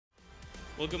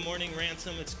Well, good morning,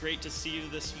 Ransom. It's great to see you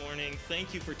this morning.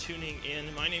 Thank you for tuning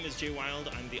in. My name is Jay Wild.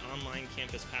 I'm the online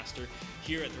campus pastor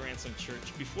here at the Ransom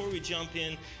Church. Before we jump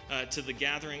in to the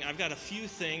gathering, I've got a few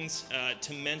things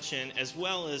to mention, as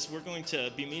well as we're going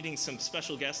to be meeting some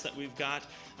special guests that we've got.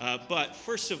 But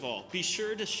first of all, be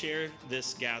sure to share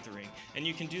this gathering. And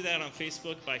you can do that on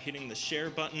Facebook by hitting the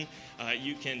share button.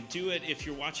 You can do it if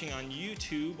you're watching on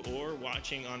YouTube or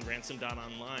watching on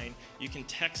ransom.online. You can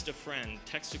text a friend,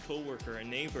 text a coworker,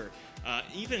 a neighbor,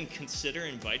 even consider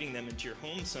inviting them into your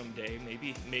home someday,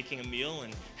 maybe making a meal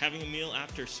and having a meal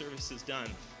after service is done.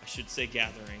 I should say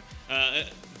gathering.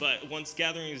 But once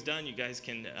gathering is done, you guys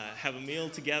can have a meal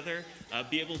together,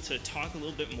 be able to talk a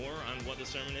little bit more on what the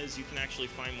sermon is. You can actually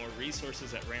find more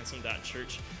resources at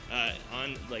ransom.church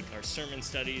on like our sermon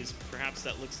studies. Perhaps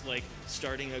that looks like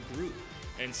starting a group.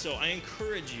 And so I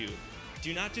encourage you,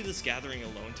 do not do this gathering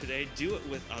alone today. Do it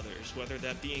with others, whether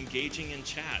that be engaging in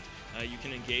chat. You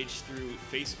can engage through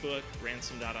Facebook,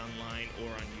 ransom.online, or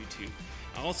on YouTube.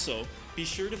 Also, be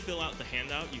sure to fill out the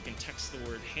handout. You can text the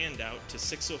word handout to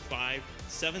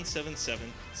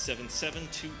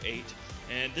 605-777-7728.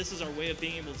 And this is our way of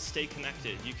being able to stay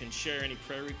connected. You can share any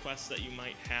prayer requests that you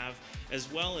might have, as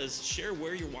well as share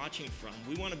where you're watching from.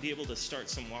 We want to be able to start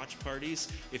some watch parties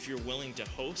if you're willing to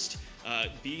host.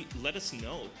 Let us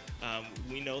know.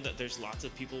 We know that there's lots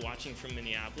of people watching from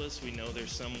Minneapolis. We know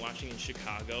there's some watching in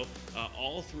Chicago,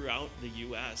 all throughout the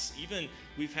U.S. Even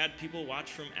we've had people watch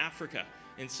from Africa.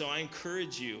 And so I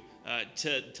encourage you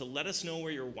to let us know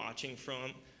where you're watching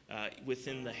from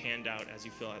within the handout as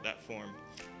you fill out that form.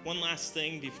 One last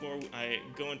thing before I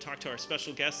go and talk to our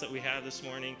special guest that we have this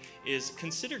morning is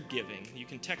consider giving. You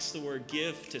can text the word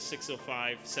give to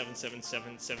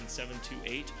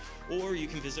 605-777-7728, or you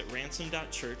can visit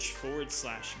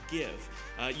ransom.church/give.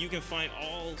 You can find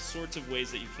all sorts of ways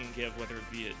that you can give, whether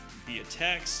it be via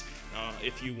text,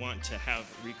 if you want to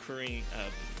have recurring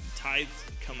tithes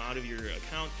come out of your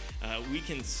account. We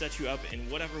can set you up in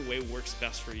whatever way works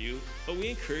best for you, but we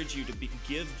encourage you to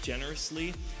give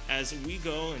generously as we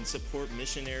go and support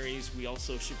missionaries. We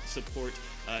also support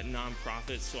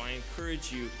nonprofits, so I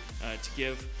encourage you to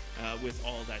give with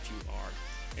all that you are.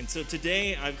 And so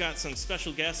today I've got some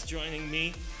special guests joining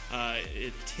me,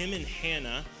 Tim and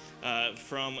Hannah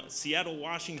from Seattle,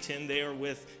 Washington. They are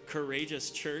with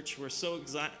Courageous Church. We're so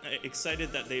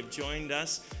excited that they've joined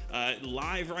us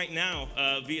live right now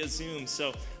via Zoom.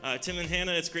 So Tim and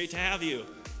Hannah, it's great to have you.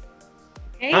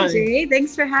 Hey, Jay,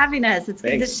 thanks for having us. It's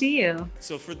good to see you.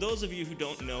 So for those of you who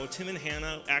don't know, Tim and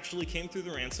Hannah actually came through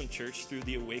the Ransom Church through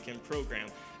the Awaken program.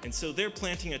 And so they're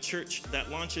planting a church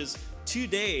that launches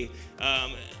today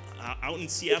out in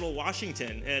Seattle,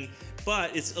 Washington.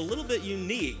 But it's a little bit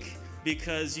unique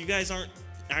because you guys aren't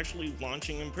actually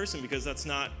launching in person because that's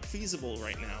not feasible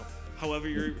right now. However,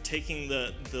 you're taking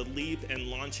the leap and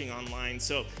launching online.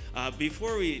 So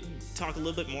before we talk a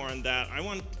little bit more on that, I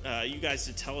want you guys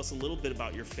to tell us a little bit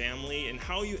about your family and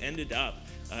how you ended up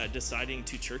deciding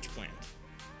to church plant.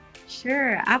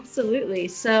 Sure, absolutely.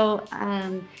 So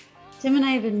Tim and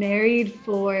I have been married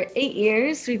for 8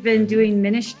 years. We've been doing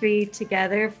ministry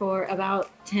together for about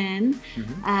 10.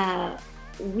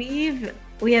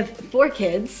 We have 4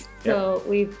 kids, so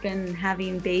we've been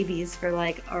having babies for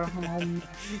like our home.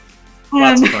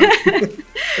 Lots of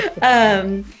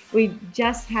fun. We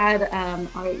just had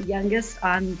our youngest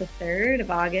on the 3rd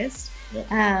of August.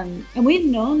 And we've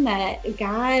known that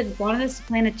God wanted us to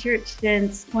plant a church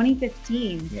since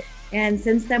 2015. And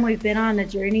since then, we've been on a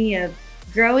journey of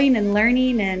growing and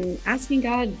learning and asking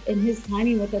God in His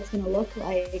timing what that's going to look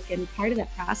like. And part of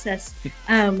that process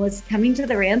was coming to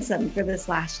the Ransom for this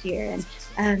last year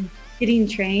and getting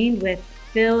trained with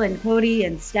Phil and Cody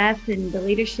and Steph and the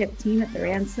leadership team at the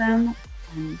Ransom.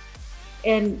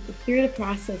 And through the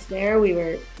process there, we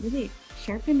were really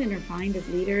sharpened and refined as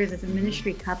leaders, as a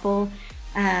ministry couple.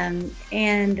 And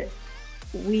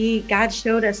God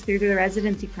showed us through the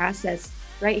residency process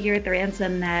right here at the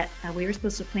Ransom that we were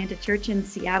supposed to plant a church in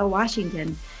Seattle,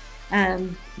 Washington.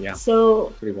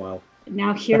 So pretty wild.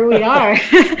 Now here we are.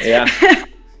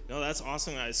 No, that's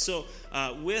awesome, guys. So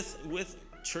with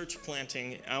church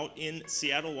planting out in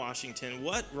Seattle, Washington,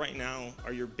 what right now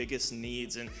are your biggest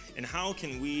needs, and how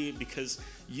can we, because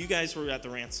you guys were at the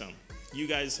Ransom, you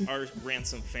guys are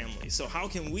Ransom family, so how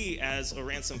can we as a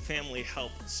Ransom family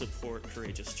help support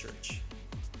Courageous Church?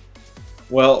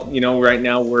 Well, right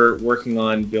now we're working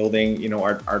on building,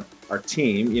 our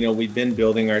team. We've been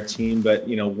building our team, but,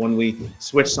 when we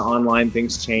switch to online,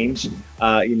 things change,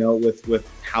 with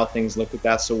how things look at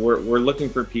that. So we're looking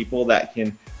for people that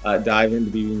can dive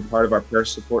into being part of our prayer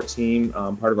support team,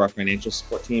 part of our financial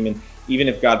support team. And even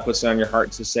if God puts it on your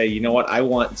heart to say, you know what, I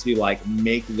want to like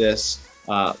make this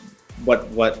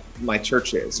what my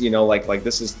church is, like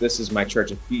this is my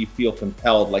church. If you feel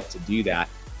compelled like to do that,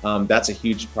 that's a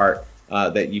huge part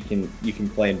that you can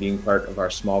play in being part of our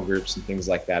small groups and things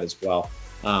like that as well.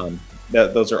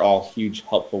 Those are all huge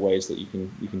helpful ways that you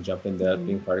can jump into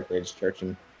being part of Courageous Church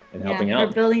and helping out.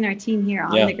 We're building our team here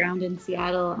on the ground in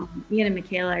Seattle. Ian and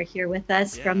Michaela are here with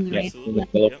us from the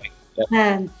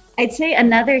Ransom. I'd say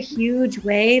another huge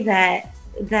way that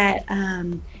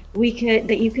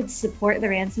you could support the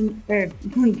Ransom, or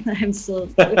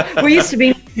we're used to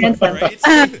being Ransom.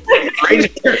 Support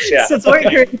Courageous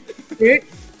Church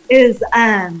is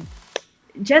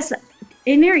just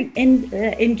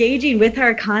engaging with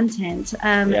our content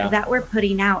that we're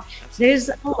putting out. There's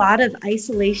a lot of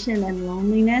isolation and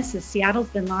loneliness as Seattle's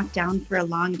been locked down for a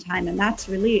long time, and that's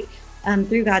really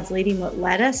through God's leading what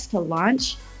led us to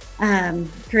launch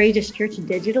Courageous Church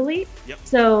digitally.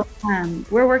 So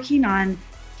we're working on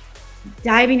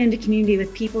diving into community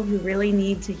with people who really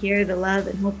need to hear the love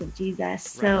and hope of Jesus.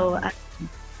 So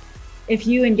if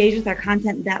you engage with our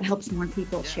content, that helps more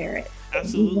people share it.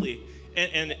 Absolutely.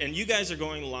 And you guys are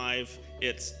going live.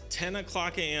 It's 10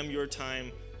 o'clock a.m. your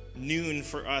time, noon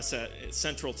for us at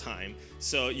Central Time.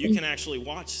 So you can actually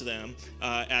watch them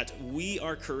at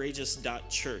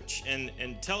wearecourageous.church.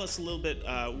 And tell us a little bit,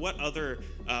 what other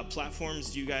platforms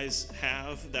do you guys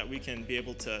have that we can be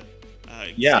able to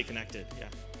stay connected?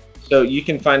 So you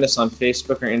can find us on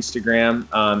Facebook or Instagram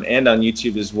and on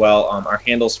YouTube as well. Our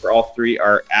handles for all three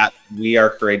are at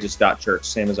wearecourageous.church,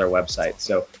 same as our website.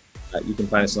 So you can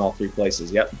find us in all three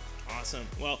places. Awesome.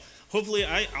 Well, hopefully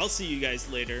I'll see you guys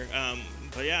later.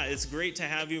 But yeah, it's great to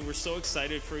have you. We're so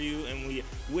excited for you, and we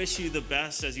wish you the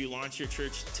best as you launch your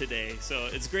church today. So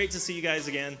it's great to see you guys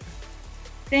again.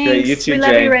 Thanks. Great, you too, we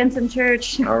love you, Ransom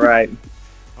Church. All right.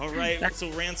 All right,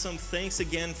 so Ransom, thanks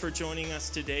again for joining us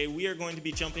today. We are going to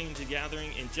be jumping into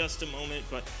gathering in just a moment,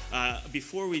 but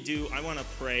before we do, I want to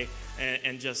pray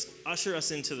and just usher us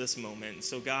into this moment.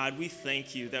 So God, we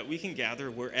thank you that we can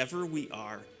gather wherever we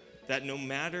are, that no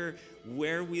matter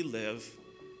where we live,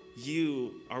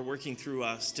 you are working through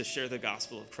us to share the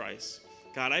gospel of Christ.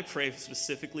 God, I pray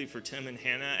specifically for Tim and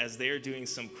Hannah as they are doing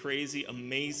some crazy,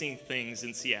 amazing things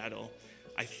in Seattle.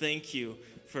 I thank you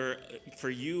for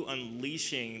you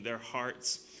unleashing their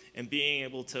hearts and being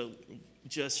able to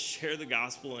just share the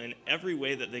gospel in every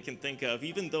way that they can think of,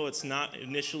 even though it's not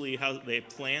initially how they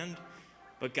planned.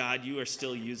 But God, you are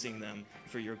still using them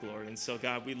for your glory. And so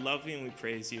God, we love you and we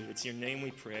praise you. It's your name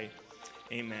we pray.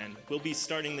 Amen. We'll be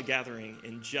starting the gathering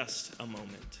in just a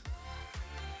moment.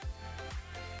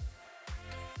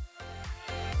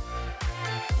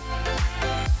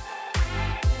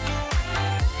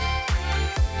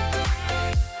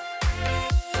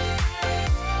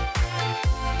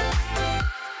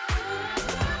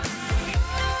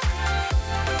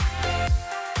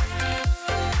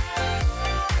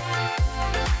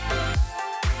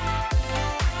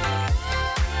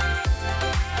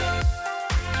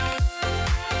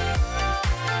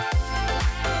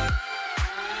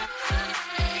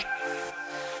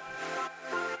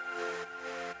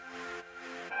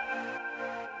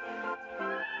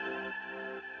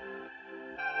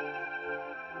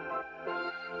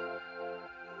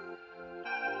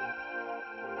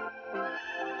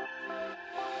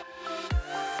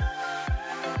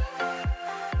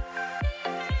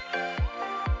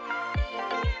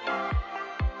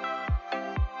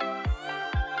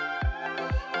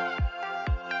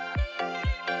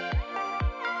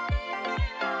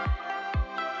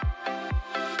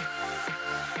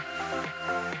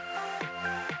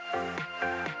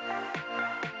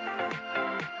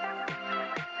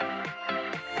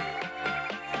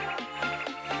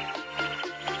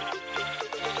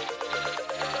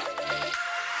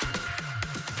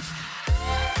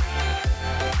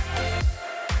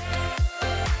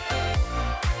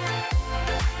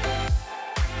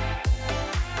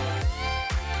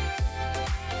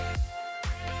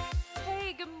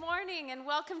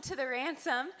 Welcome to the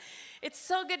Ransom. It's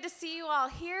so good to see you all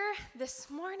here this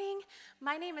morning.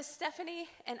 My name is Stephanie,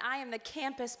 and I am the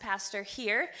campus pastor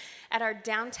here at our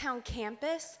downtown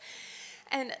campus.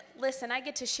 And listen, I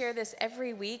get to share this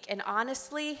every week, and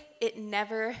honestly, it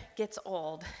never gets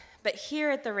old. But here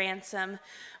at the Ransom,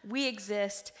 we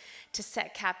exist to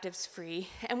set captives free.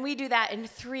 And we do that in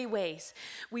three ways.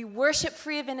 We worship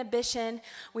free of inhibition,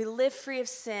 we live free of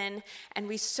sin, and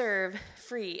we serve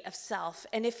free of self.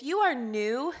 And if you are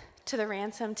new to the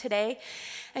Ransom today,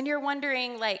 and you're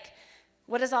wondering, like,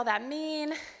 what does all that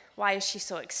mean? Why is she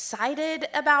so excited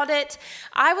about it?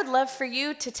 I would love for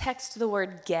you to text the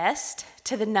word guest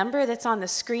to the number that's on the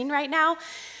screen right now.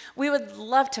 We would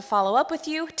love to follow up with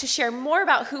you to share more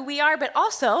about who we are, but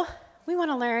also we want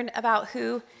to learn about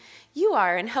who you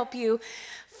are and help you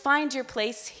find your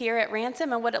place here at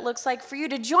Ransom and what it looks like for you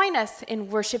to join us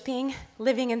in worshiping,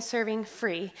 living, and serving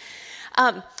free.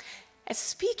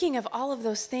 Speaking of all of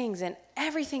those things and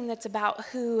everything that's about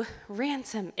who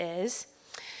Ransom is,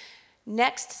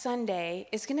 next Sunday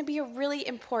is going to be a really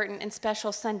important and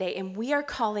special Sunday, and we are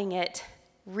calling it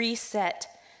Reset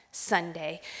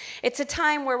Sunday. It's a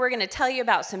time where we're going to tell you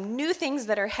about some new things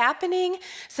that are happening,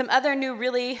 some other new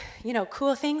really,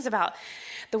 cool things about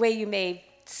the way you may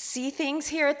see things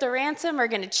here at the Ransom are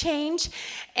going to change.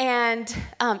 And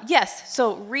yes,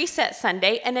 so Reset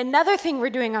Sunday. And another thing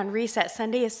we're doing on Reset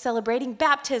Sunday is celebrating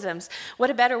baptisms. What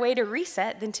a better way to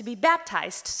reset than to be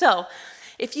baptized? So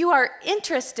if you are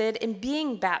interested in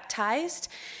being baptized,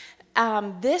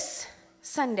 this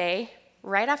Sunday,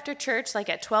 right after church, like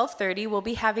at 12:30, we'll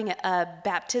be having a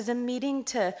baptism meeting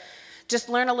to just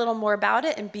learn a little more about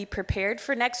it and be prepared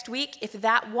for next week. If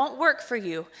that won't work for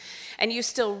you and you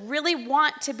still really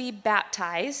want to be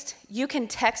baptized, you can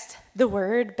text the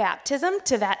word baptism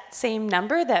to that same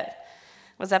number that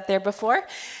was up there before.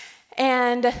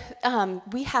 And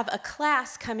we have a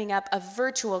class coming up, a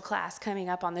virtual class coming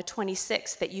up on the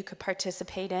 26th that you could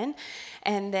participate in,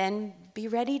 and then be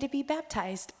ready to be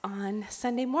baptized on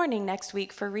Sunday morning next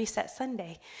week for Reset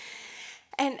Sunday.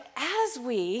 And as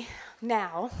we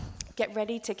now get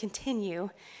ready to continue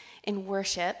in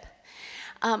worship,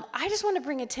 I just want to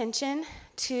bring attention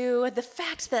to the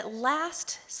fact that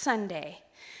last Sunday,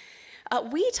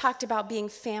 we talked about being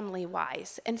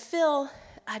family-wise, and Phil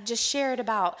just shared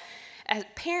about, as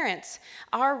parents,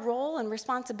 our role and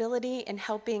responsibility in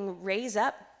helping raise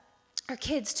up our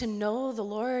kids to know the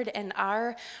Lord and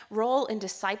our role in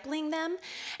discipling them.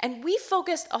 And we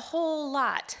focused a whole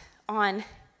lot on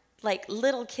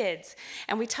little kids.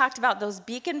 And we talked about those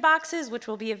beacon boxes, which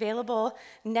will be available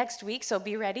next week, so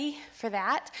be ready for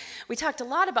that. We talked a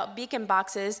lot about beacon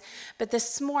boxes, but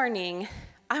this morning,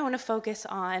 I want to focus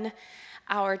on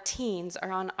our teens,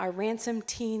 or on our Ransom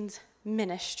Teens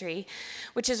ministry,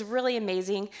 which is really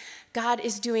amazing. God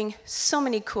is doing so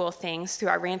many cool things through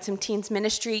our Ransom Teens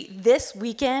ministry. This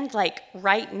weekend,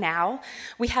 right now,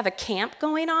 we have a camp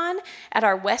going on at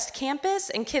our West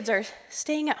Campus, and kids are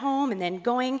staying at home and then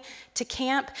going to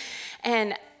camp.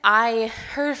 And I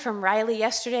heard from Riley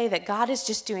yesterday that God is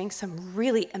just doing some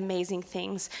really amazing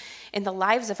things in the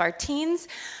lives of our teens.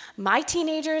 My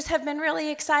teenagers have been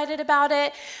really excited about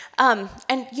it.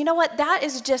 And you know what? That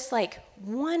is just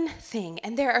one thing.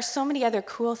 And there are so many other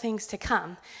cool things to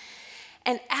come.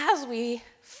 And as we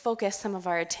focus some of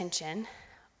our attention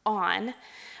on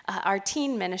our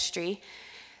teen ministry,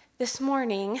 this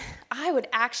morning, I would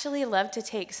actually love to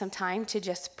take some time to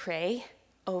just pray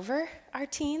over our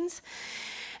teens.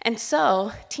 And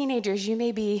so, teenagers, you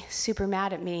may be super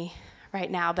mad at me right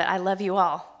now, but I love you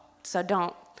all, so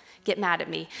don't get mad at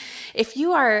me. If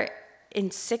you are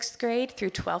in 6th grade through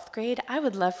 12th grade, I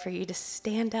would love for you to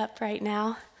stand up right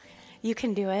now. You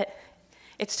can do it.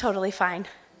 It's totally fine.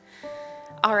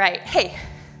 All right, hey,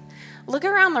 look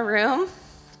around the room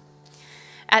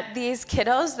at these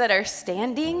kiddos that are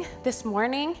standing this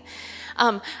morning.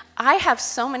 I have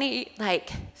so many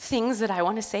things that I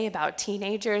want to say about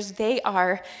teenagers. They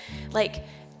are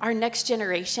our next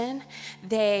generation.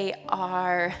 They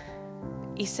are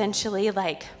essentially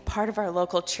part of our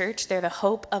local church. They're the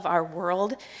hope of our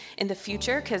world in the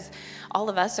future, because all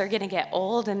of us are going to get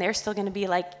old and they're still going to be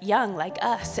young like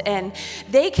us, and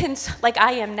they can,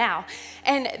 I am now,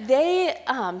 and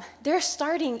they're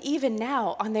starting even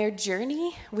now on their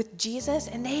journey with Jesus,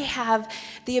 and they have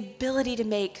the ability to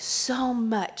make so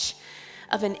much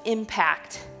of an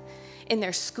impact in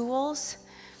their schools,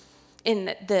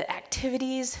 in the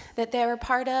activities that they're a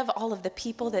part of, all of the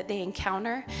people that they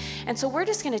encounter. And so we're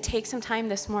just going to take some time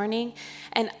this morning,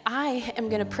 and I am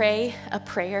going to pray a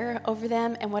prayer over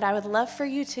them. And what I would love for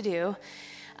you to do,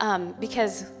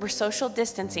 because we're social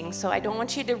distancing, so I don't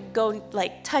want you to go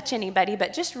touch anybody,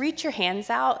 but just reach your hands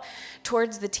out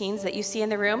towards the teens that you see in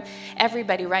the room.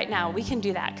 Everybody right now, we can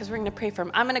do that, because we're going to pray for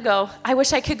them. I'm going to go. I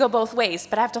wish I could go both ways,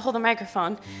 but I have to hold the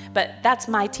microphone. But that's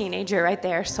my teenager right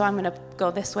there, so I'm going to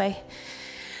go this way.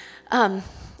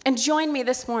 And join me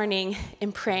this morning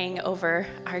in praying over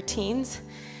our teens,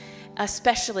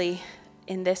 especially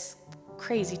in this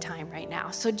crazy time right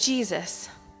now. So Jesus,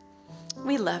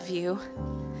 we love you.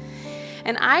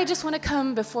 And I just want to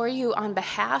come before you on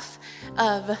behalf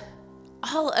of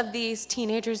all of these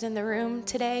teenagers in the room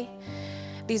today,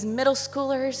 these middle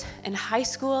schoolers and high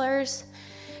schoolers.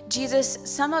 Jesus,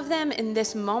 some of them in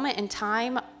this moment in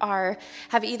time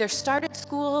have either started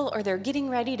school or they're getting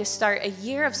ready to start a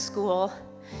year of school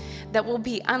that will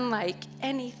be unlike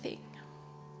anything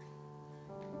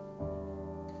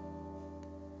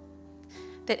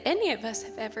that any of us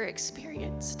have ever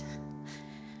experienced.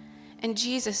 And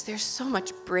Jesus, there's so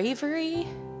much bravery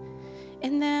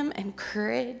in them and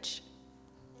courage.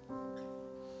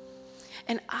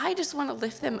 And I just want to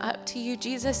lift them up to you,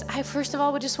 Jesus. I first of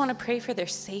all would just want to pray for their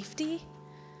safety.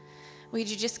 Would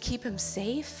you just keep them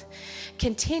safe?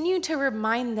 Continue to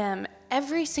remind them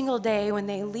every single day when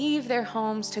they leave their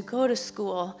homes to go to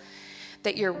school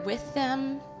that you're with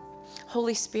them.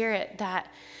 Holy Spirit, that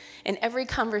in every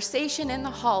conversation in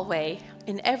the hallway,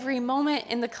 in every moment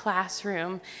in the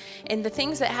classroom, in the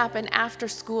things that happen after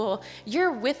school,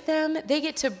 you're with them. They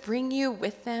get to bring you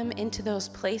with them into those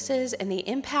places, and the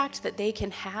impact that they can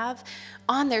have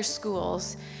on their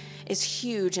schools is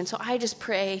huge. And so I just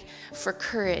pray for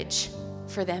courage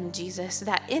for them, Jesus,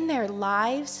 that in their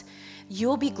lives,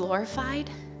 you'll be glorified,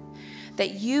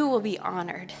 that you will be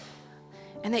honored,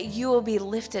 and that you will be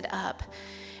lifted up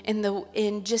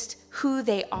in just who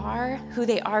they are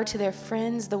to their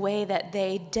friends, the way that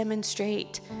they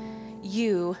demonstrate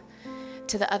you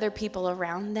to the other people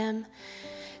around them.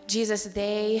 Jesus,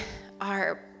 they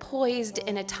are poised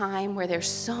in a time where there's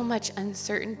so much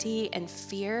uncertainty and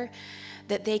fear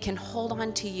that they can hold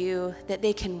on to you, that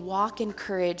they can walk in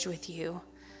courage with you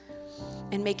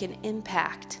and make an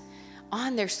impact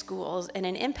on their schools and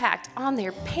an impact on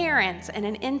their parents and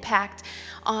an impact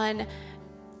on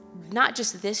not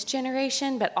just this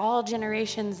generation, but all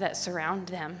generations that surround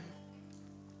them.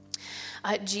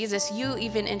 Jesus, you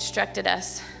even instructed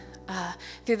us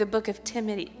through the book of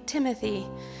Timothy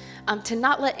to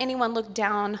not let anyone look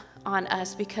down on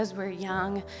us because we're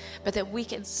young, but that we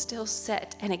can still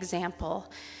set an example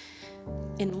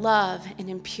in love and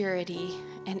in purity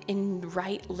and in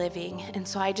right living. And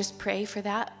so I just pray for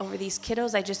that over these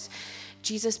kiddos.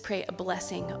 Jesus, pray a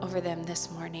blessing over them this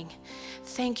morning.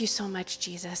 Thank you so much,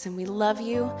 Jesus, and we love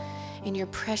you. In your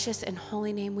precious and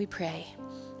holy name we pray.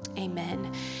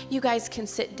 Amen. You guys can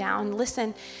sit down.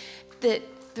 Listen, the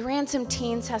Ransom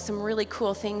Teens has some really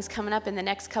cool things coming up in the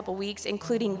next couple weeks,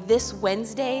 including this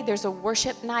Wednesday. There's a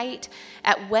worship night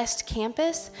at West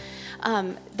Campus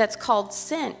that's called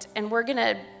Sent, and we're going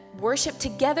to worship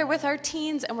together with our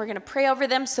teens, and we're going to pray over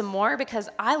them some more because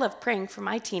I love praying for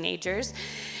my teenagers.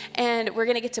 And we're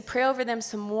going to get to pray over them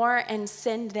some more and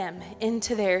send them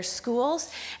into their schools.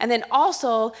 And then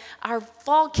also, our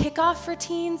fall kickoff for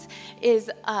teens is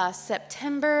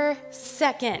September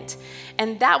 2nd.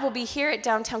 And that will be here at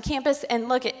Downtown Campus. And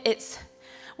look, the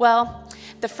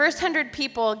first 100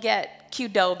 people get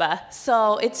Qdoba,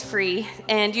 so it's free.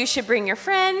 And you should bring your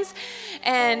friends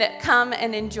and come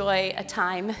and enjoy a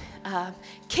time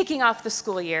kicking off the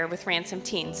school year with Ransom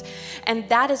Teens. And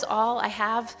that is all I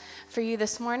have for you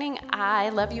this morning. I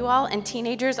love you all, and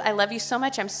teenagers, I love you so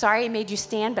much. I'm sorry I made you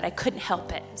stand, but I couldn't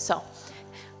help it. So.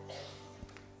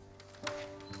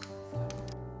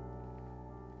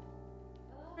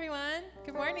 Hello, everyone.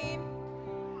 Good morning.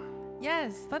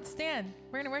 Yes, let's stand.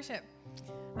 We're going to worship.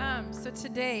 So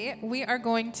today we are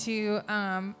going to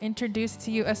introduce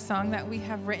to you a song that we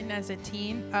have written as a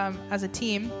team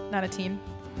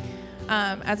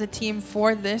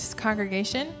for this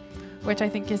congregation, which I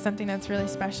think is something that's really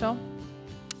special.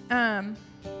 Do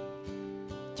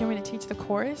you want me to teach the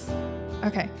chorus?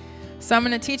 Okay. So I'm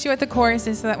going to teach you what the chorus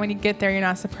is so that when you get there, you're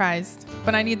not surprised.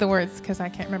 But I need the words because I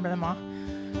can't remember them all.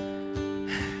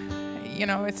 You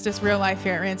know, it's just real life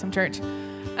here at Ransom Church.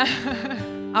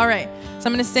 All right. So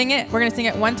I'm going to sing it. We're going to sing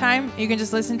it one time. You can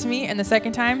just listen to me. And the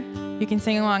second time, you can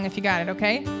sing along if you got it,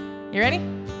 okay? You ready?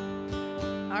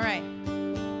 All right.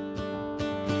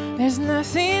 There's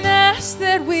nothing else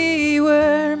that we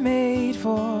were made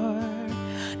for.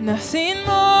 Nothing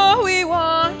more we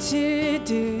want to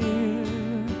do.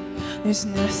 There's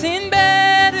nothing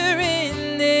better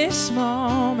in this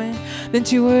moment than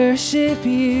to worship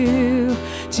you,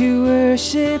 to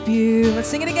worship you. Let's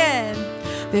sing it again.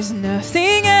 There's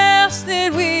nothing else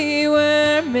that we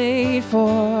were made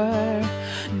for.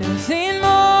 Nothing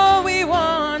more we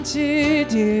want to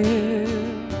do.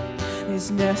 There's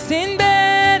nothing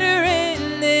better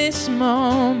in this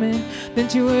moment than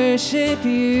to worship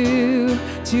you,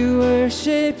 to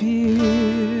worship you.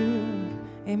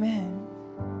 Amen.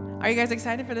 Are you guys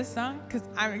excited for this song? Because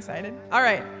I'm excited. All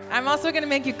right. I'm also going to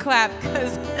make you clap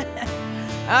because...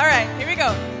 All right. Here we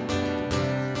go.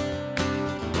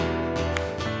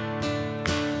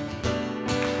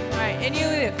 All right. In you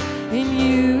we live. In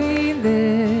you we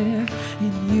live.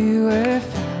 In you we're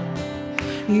found.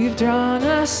 You've drawn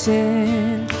us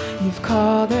in. You've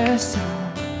called us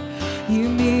home. You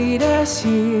meet us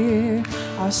here.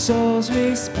 Our souls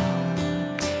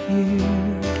respond to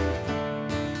you.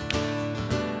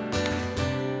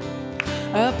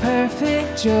 A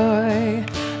perfect joy,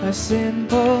 a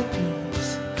simple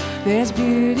peace. There's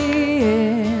beauty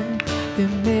in the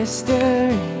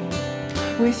mystery.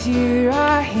 With you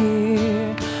right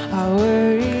here, our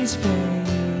worries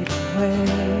fade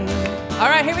away. All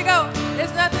right, here we go.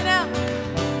 There's nothing else.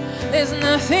 There's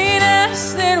nothing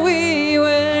else that we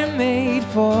were made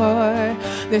for.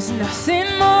 There's nothing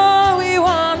more we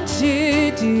want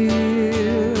to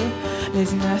do.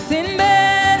 There's nothing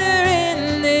better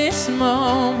in this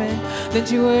moment than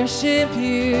to worship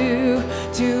you,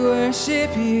 to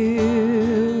worship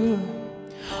you.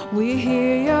 We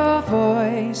hear your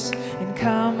voice and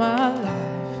come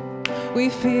alive. We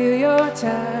feel your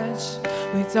touch,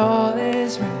 it's all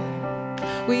is right.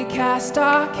 We cast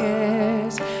our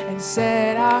cares and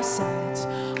set our sights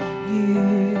on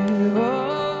you.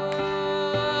 Oh,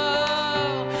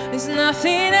 there's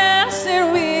nothing else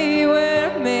that we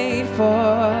were made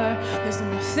for. There's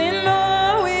nothing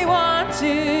more we want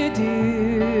to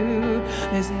do.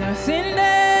 There's nothing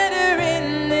better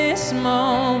in this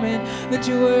moment than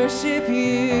to worship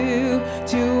you,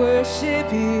 to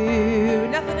worship you.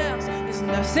 Nothing else. There's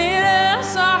nothing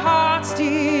else our hearts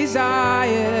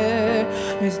desire.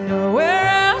 There's nowhere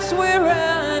else we're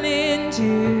running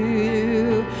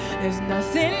to. There's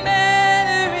nothing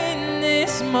better in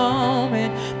this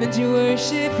moment than to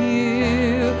worship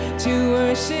you, to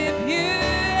worship you.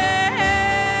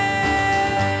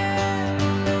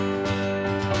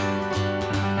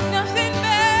 Nothing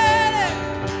better,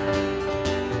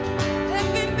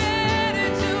 nothing better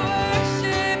to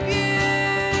worship you.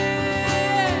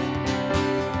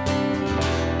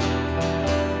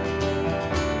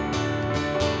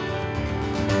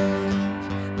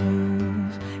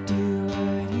 Move, do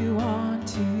what you want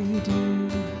to do.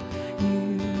 You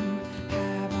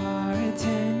have our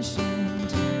attention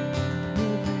to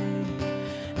break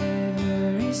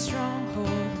every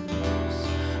stronghold loose.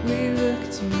 We look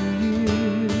to you.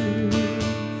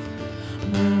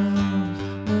 Move,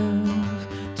 move,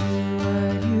 do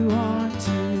what you want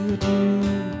to do.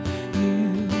 You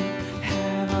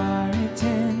have our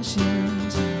attention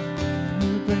to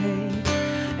break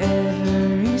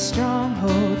every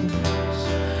stronghold loose.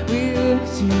 We look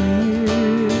to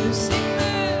you. Sing,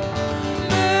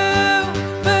 move,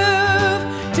 move,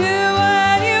 do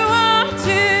what you want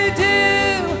to do.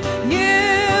 You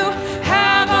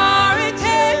have our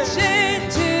attention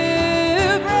to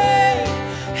break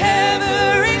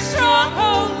every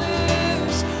stronghold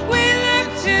loose. We look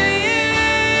to you.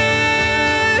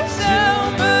 So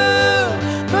move,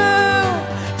 move,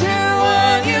 do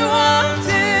what you want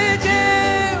to do.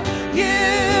 You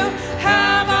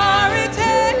have our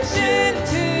attention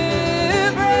to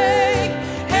break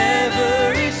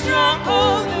every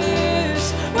stronghold loose.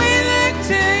 We look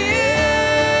to you.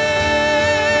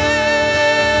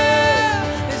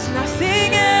 There's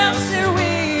nothing else that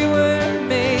we were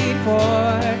made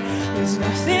for. There's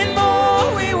nothing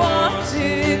more we want to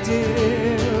do.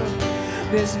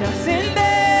 There's nothing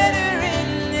better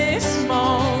in this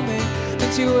moment than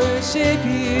to worship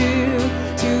you,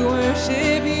 to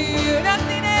worship you.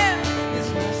 Nothing else.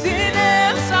 There's nothing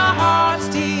else our hearts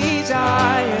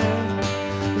desire.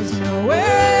 There's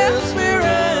nowhere else we're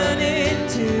running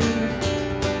to.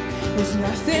 There's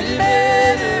nothing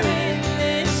better in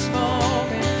this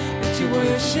moment than to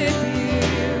worship you,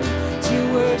 to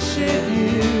worship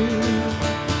you.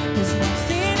 There's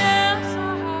nothing else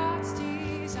our hearts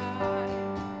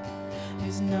desire.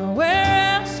 There's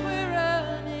nowhere else we're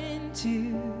running to.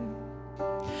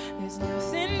 There's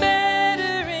nothing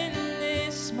better in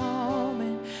this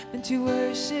moment than to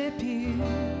worship you,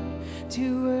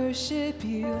 to worship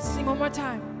you. Let's sing one more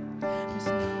time. There's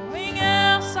nothing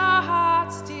else our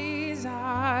hearts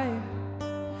desire.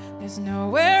 There's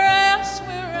nowhere else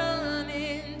we're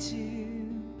running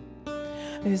to.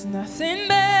 There's nothing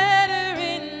better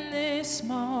in this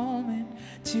moment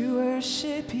to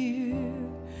worship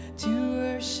you, to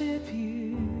worship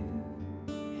you.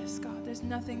 Yes, God, there's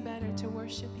nothing better to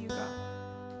worship you, God.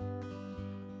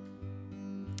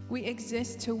 We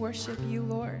exist to worship you,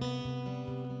 Lord.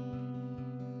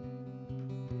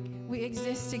 We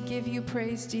exist to give you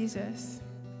praise, Jesus.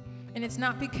 And it's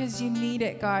not because you need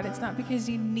it, God. It's not because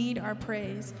you need our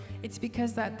praise. It's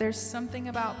because that there's something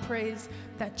about praise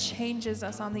that changes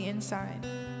us on the inside.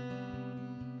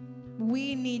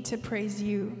 We need to praise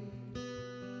you.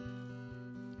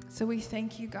 So we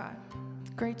thank you, God.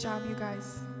 Great job, you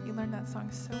guys. You learned that song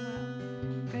so well.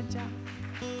 Good job.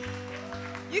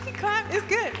 You can clap. It's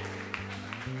good.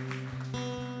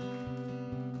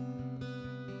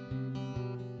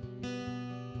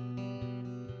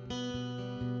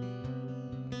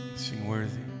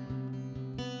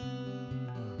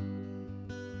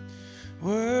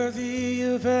 Worthy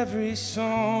of every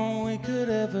song we could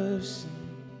ever sing.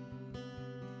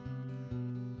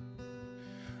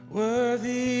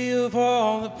 Worthy of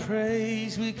all the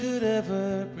praise we could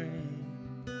ever bring.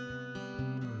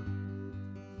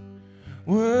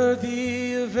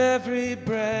 Worthy of every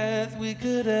breath we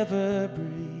could ever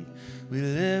breathe. We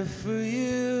live for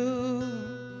you.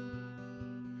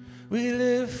 We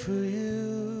live for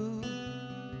you.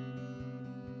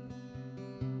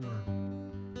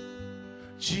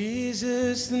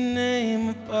 Jesus, the name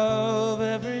above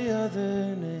every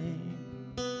other name.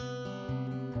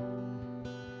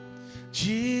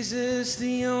 Jesus,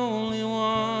 the only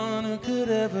one who could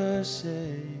ever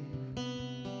save.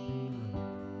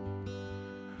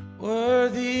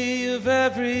 Worthy of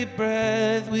every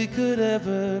breath we could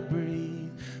ever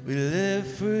breathe. We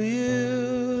live for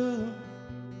you.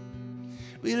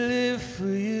 We live for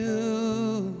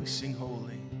you. We sing holy.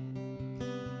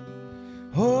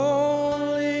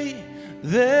 Holy,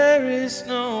 there is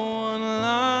no one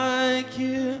like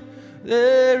you.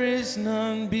 There is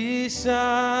none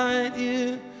beside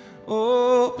you.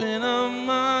 Open up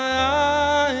my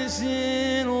eyes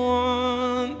in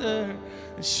wonder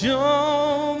and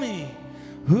show me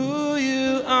who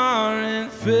you are and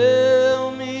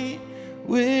fill me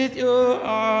with your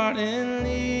heart and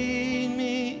lead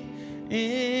me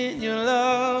in your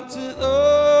love to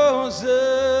those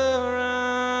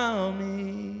around me.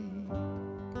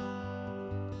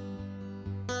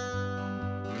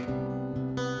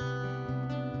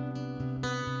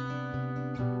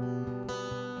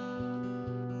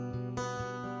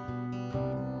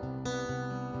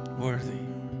 Worthy.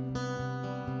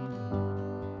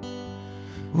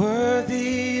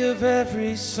 Worthy of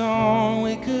every song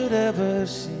we could ever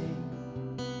sing.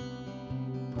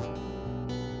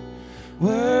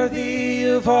 Worthy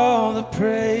of all the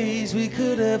praise we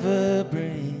could ever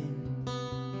bring.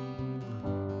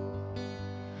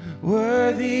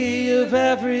 Worthy of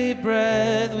every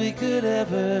breath we could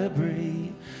ever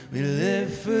breathe. We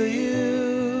live for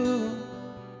you.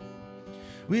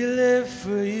 We live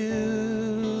for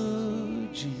you,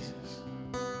 Jesus.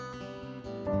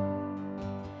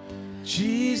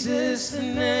 Jesus, the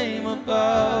name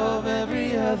above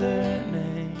every other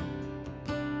name.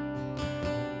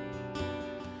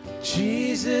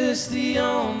 Jesus, the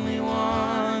only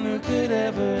one who could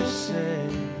ever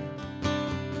save.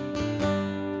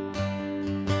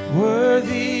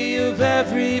 Worthy of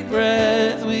every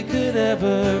breath we could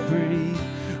ever breathe.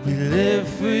 We live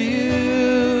for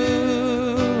you.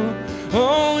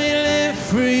 Oh, we live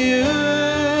for you.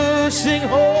 Sing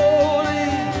holy,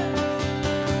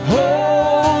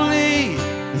 holy.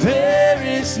 There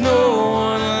is no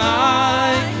one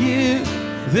like you.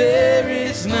 There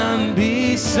is none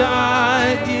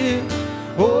beside you.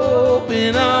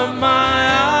 Open up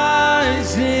my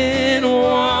eyes in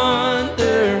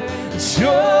wonder.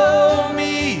 Show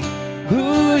me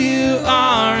who you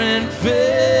are and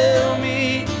fill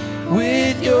me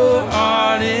with your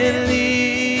heart and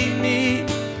lead me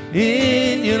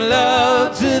in your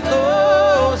love to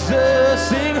those who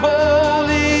sing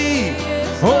holy,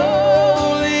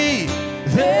 holy.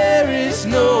 There is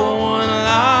no one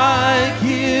like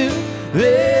you.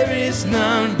 There is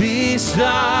none beside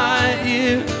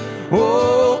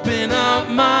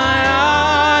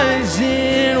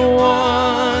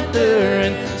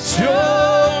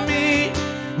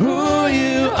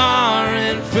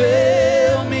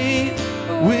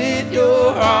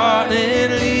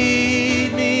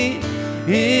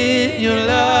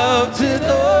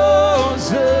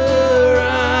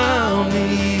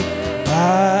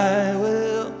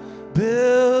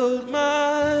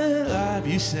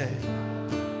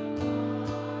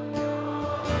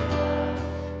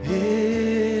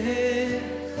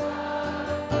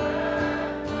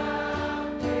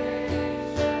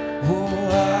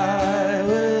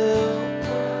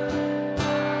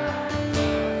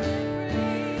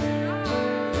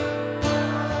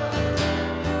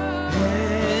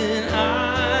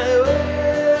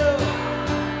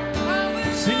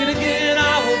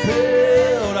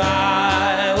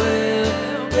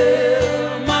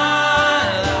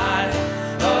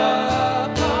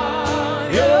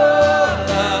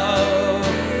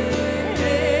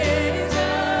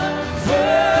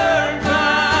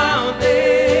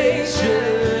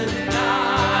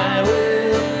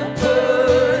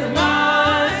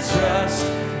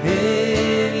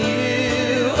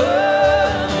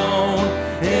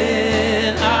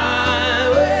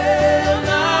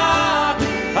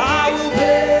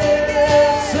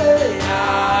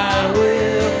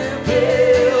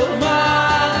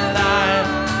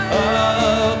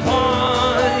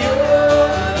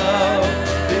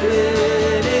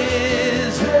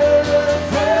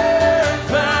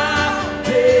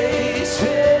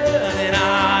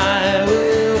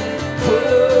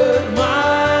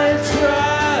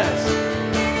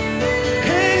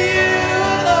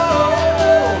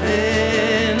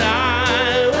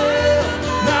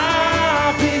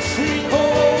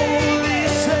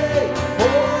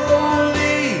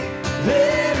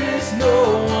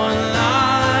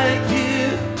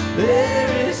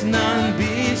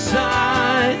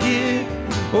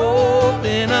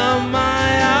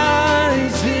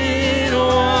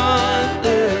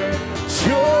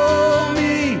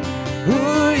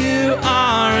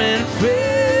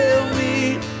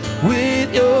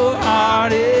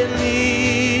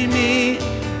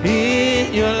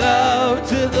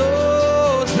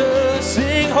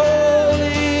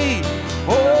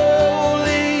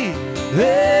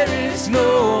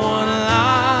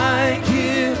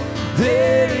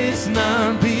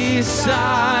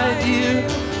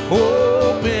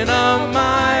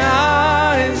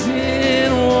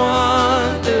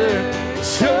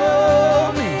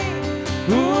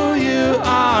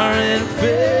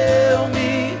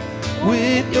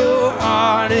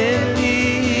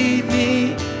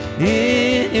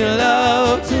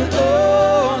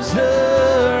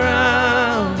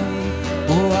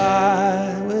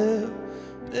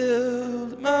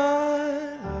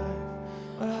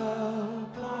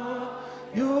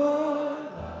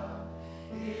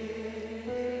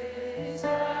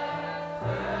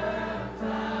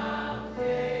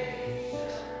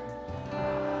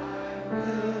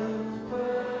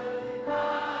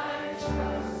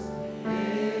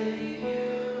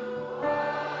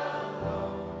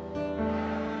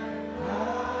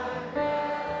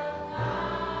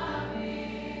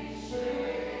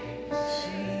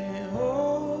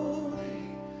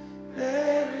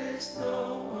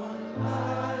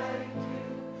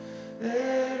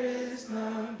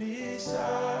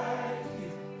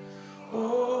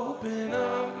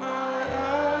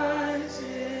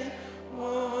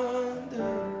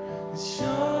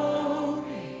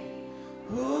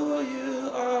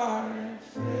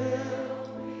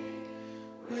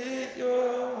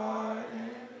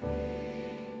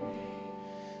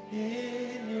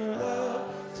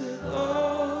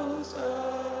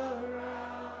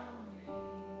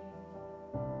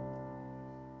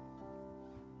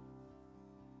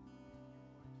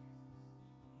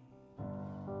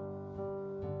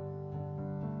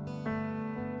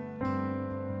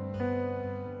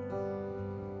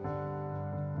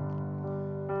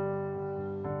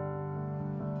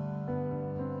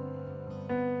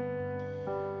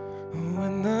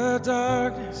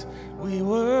darkness, we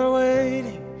were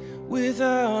waiting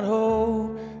without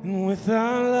hope and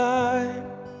without light,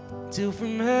 till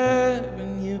from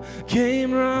heaven you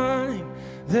came running.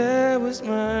 There was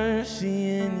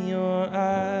mercy in your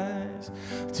eyes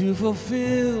to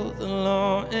fulfill the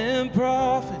law and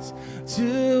prophets.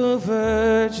 To a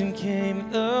virgin came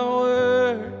the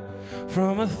word,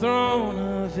 from a throne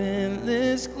of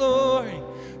endless glory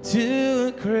to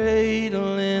a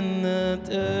cradle in the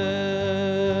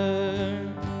dirt.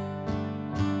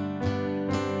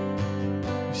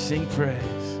 We sing praise.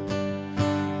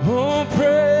 Oh,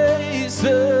 praise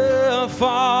the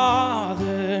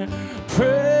Father,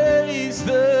 praise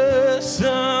the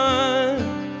Son,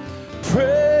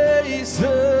 praise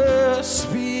the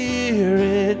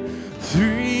Spirit,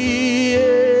 three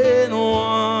in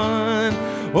one.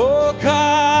 Oh,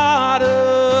 God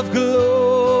of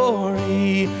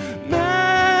glory,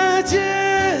 majesty,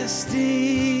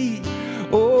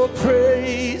 oh,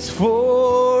 praise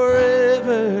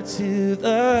forever to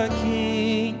the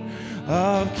King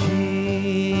of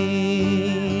Kings.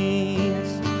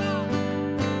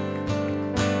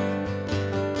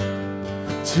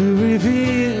 To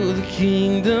reveal the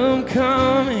kingdom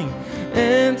coming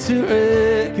and to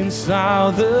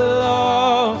reconcile the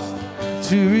lost,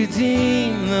 to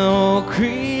redeem the whole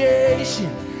creation.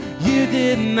 You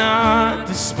did not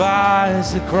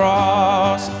despise the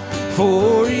cross,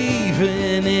 for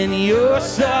even in your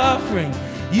suffering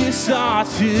you saw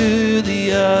to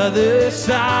the other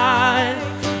side,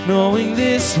 knowing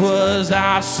this was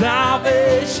our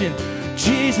salvation.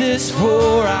 Jesus,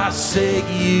 for our sake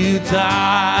you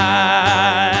died.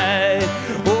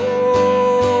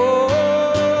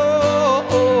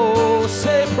 Oh,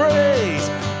 say praise,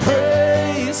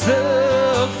 praise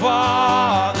the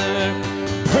Father,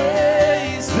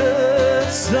 praise the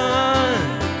Son,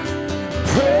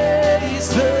 praise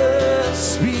the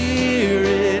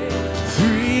Spirit,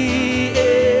 three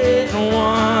in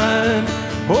one.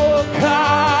 Oh,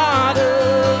 God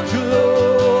of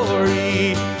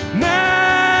glory, majesty,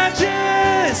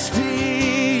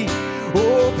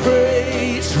 oh,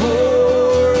 praise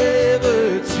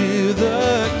forever to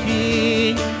the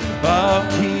King of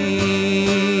Kings.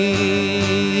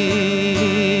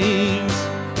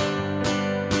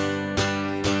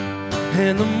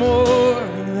 In the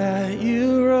morning that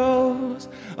you rose,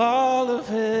 all of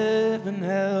heaven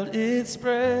held its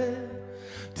breath,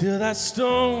 till that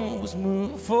stone was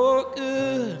moved for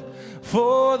good,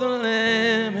 for the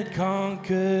Lamb had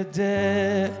conquered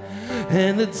death.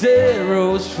 And the dead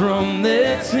rose from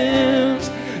their tombs,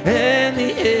 and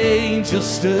the angels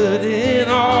stood in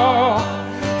awe,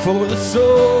 for the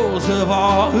souls of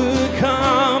all who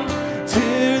come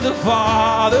to the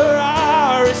Father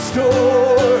are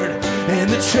restored. And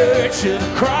the church of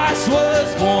Christ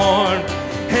was born,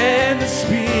 and the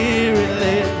Spirit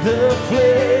lit the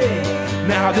flame.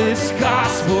 Now this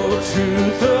gospel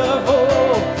truth of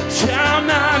hope shall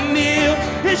not kneel,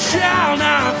 it shall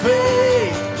not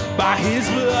fade. By his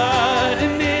blood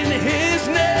and in his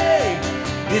name,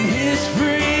 in his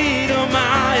freedom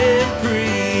I am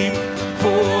free.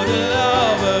 For the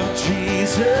love of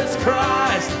Jesus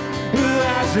Christ, who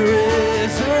has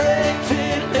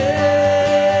resurrected me.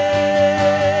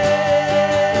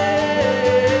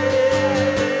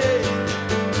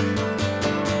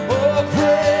 Oh,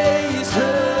 praise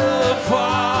the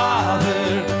Father,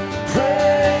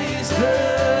 praise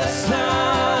the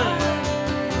Son,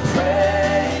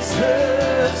 praise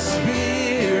the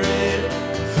Spirit,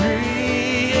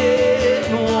 three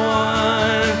in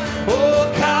one. Oh,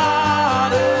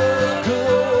 God of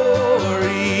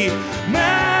glory,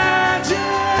 majesty,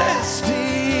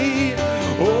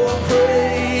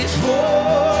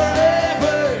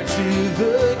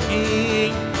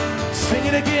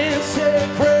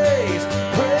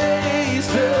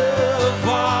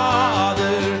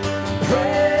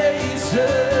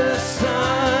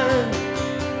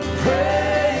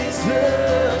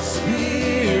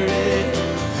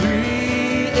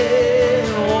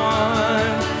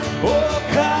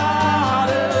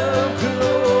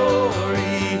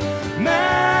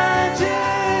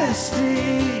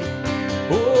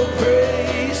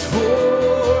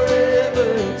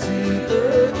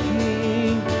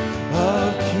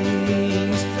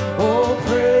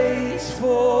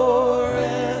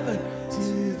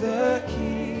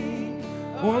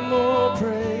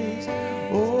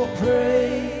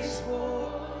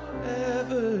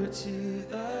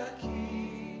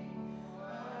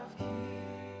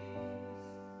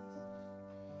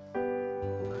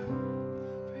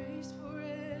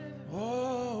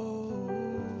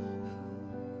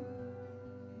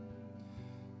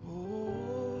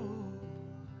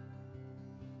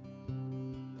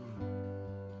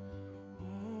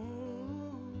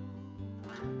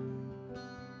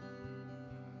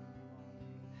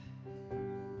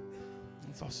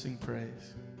 Let's all sing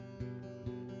praise.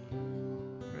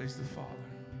 Praise the Father.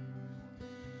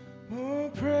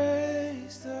 Oh,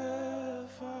 praise the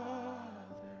Father.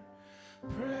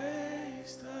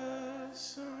 Praise the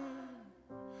Son.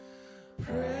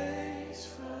 Praise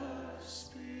for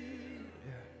Spirit.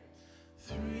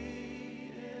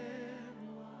 Three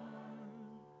in one.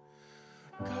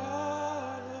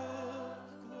 God of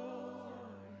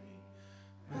glory,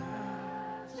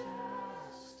 majesty.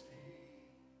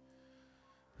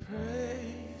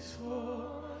 Praise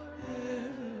forever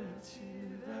to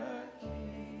the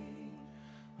King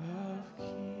of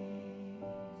Kings.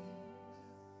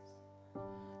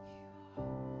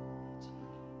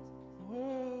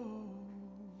 Whoa.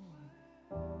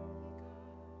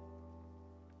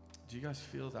 Do you guys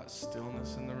feel that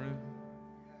stillness in the room?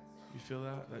 You feel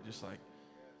that? That just like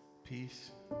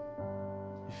peace?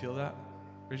 You feel that?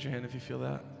 Raise your hand if you feel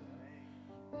that.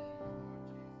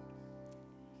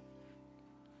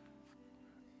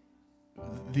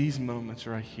 These moments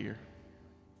right here,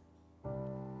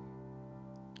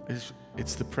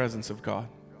 it's the presence of God.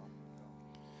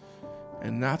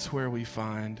 And that's where we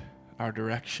find our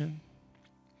direction.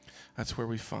 That's where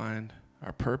we find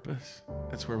our purpose.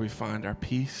 That's where we find our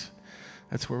peace.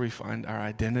 That's where we find our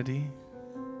identity.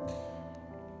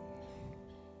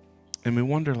 And we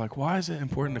wonder, like, why is it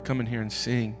important to come in here and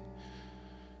sing?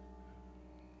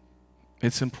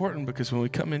 It's important because when we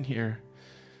come in here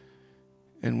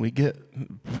and we get,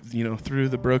 through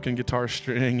the broken guitar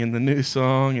string and the new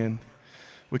song, and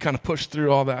we kind of push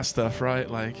through all that stuff, right?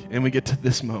 And we get to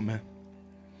this moment.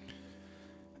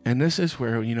 And this is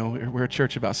where, we're a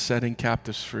church about setting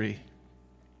captives free.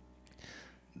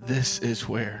 This is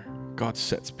where God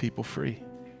sets people free.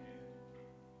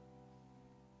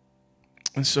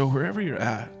 And so wherever you're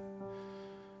at,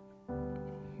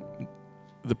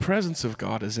 the presence of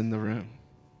God is in the room.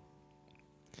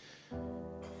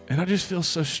 And I just feel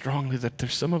so strongly that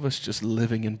there's some of us just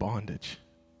living in bondage.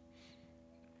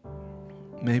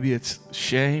 Maybe it's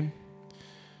shame.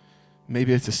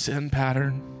 Maybe it's a sin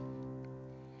pattern.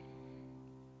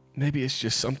 Maybe it's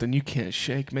just something you can't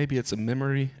shake. Maybe it's a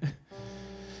memory.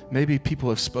 Maybe people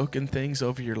have spoken things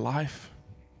over your life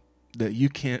that you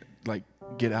can't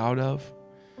get out of.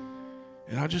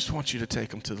 And I just want you to take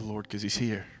them to the Lord because He's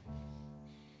here.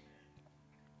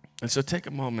 And so take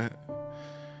a moment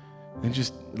and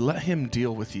just let Him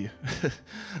deal with you.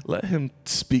 Let Him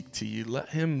speak to you. Let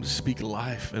Him speak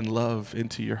life and love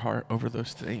into your heart over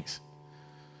those things.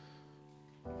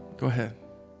 Go ahead.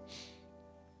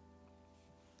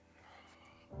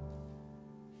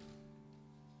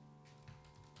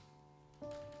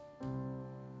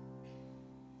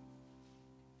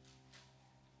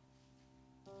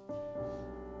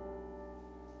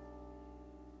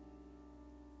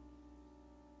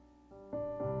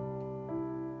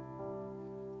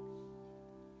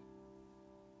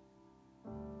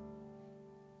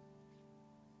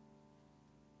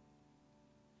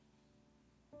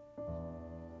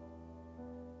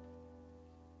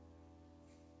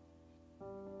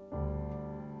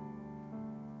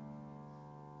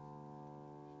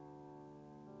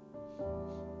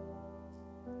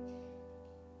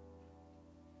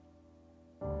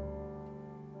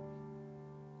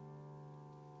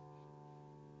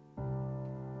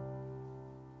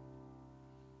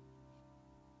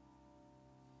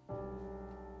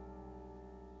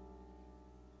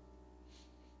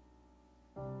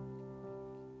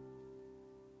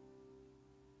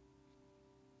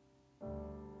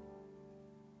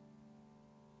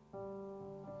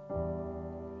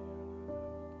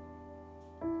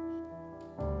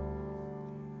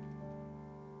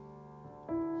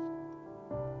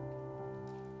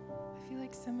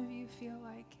 Some of you feel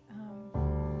like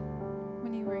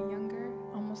when you were younger,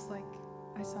 almost like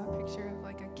I saw a picture of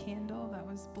like a candle that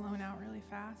was blown out really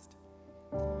fast,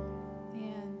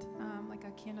 and like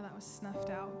a candle that was snuffed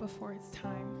out before its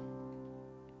time.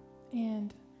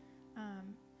 And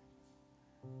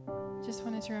just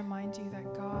wanted to remind you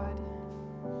that God,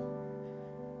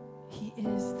 He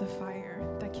is the fire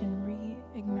that can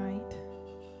reignite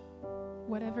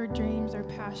whatever dreams or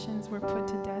passions were put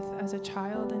to death as a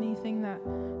child. Anything that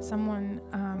someone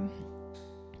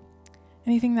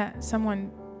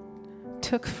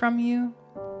took from you,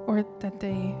 or that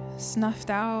they snuffed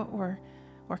out or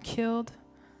killed,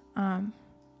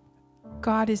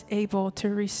 God is able to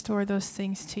restore those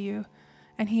things to you.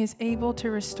 And He is able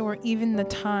to restore even the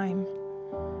time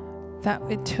that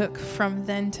it took from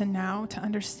then to now to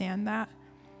understand that.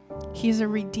 He is a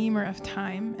redeemer of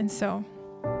time. And so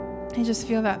I just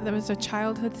feel that there was a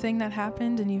childhood thing that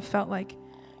happened and you felt like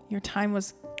your time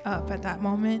was up at that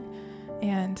moment.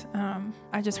 And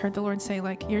I just heard the Lord say,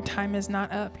 like, your time is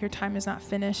not up, your time is not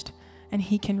finished, and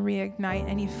he can reignite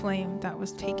any flame that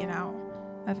was taken out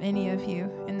of any of you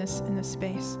in this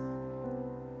space.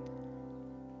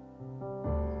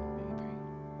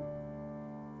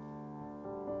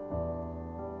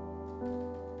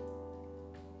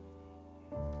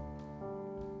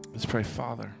 Let's pray.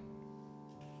 Father,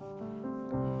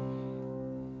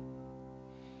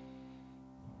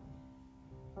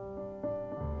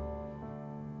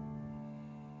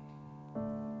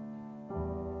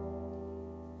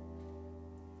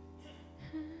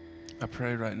 I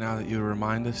pray right now that you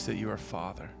remind us that you are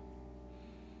Father.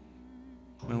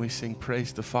 When we sing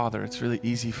praise to Father, it's really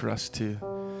easy for us to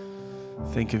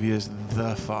think of you as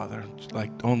the Father,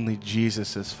 like only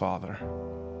Jesus is Father.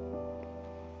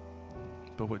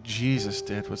 But what Jesus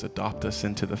did was adopt us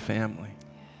into the family.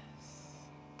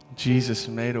 Jesus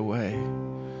made a way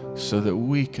so that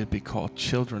we could be called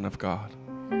children of God.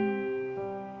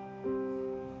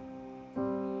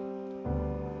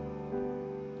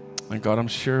 And God, I'm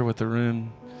sure with the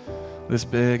room this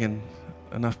big and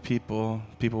enough people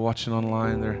watching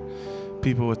online, there are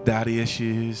people with daddy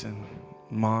issues and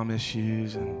mom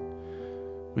issues, and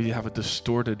we have a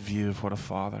distorted view of what a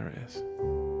father is.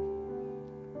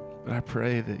 But I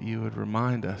pray that you would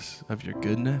remind us of your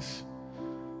goodness.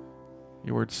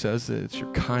 Your word says that it's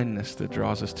your kindness that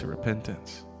draws us to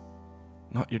repentance,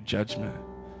 not your judgment,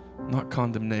 not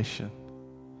condemnation,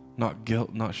 not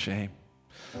guilt, not shame.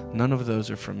 None of those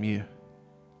are from you.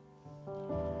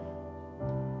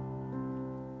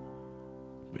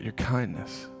 But your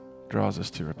kindness draws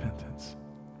us to repentance.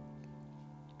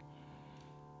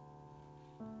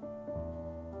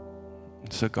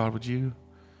 And so, God, would you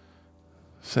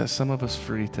set some of us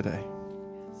free today?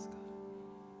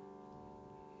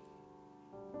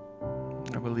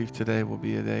 I believe today will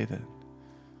be a day that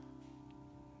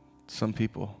some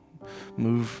people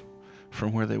move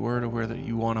from where they were to where that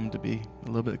you want them to be, a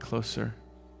little bit closer.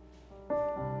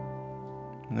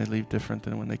 And they leave different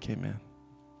than when they came in.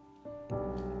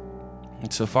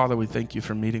 And so, Father, we thank you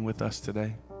for meeting with us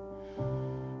today.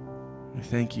 We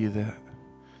thank you that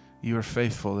you are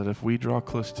faithful, that if we draw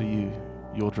close to you,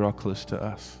 you'll draw close to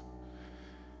us.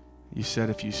 You said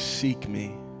if you seek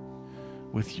me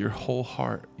with your whole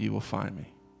heart, you will find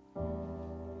me.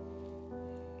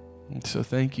 And so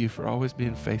thank you for always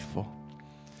being faithful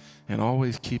and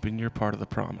always keeping your part of the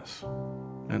promise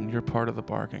and your part of the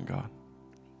bargain, God.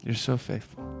 You're so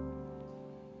faithful.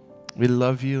 We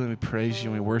love you and we praise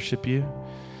you and we worship you,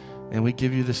 and we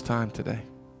give you this time today.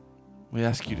 We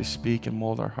ask you to speak and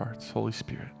mold our hearts, Holy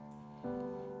Spirit.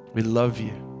 We love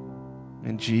you.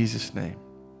 In Jesus' name.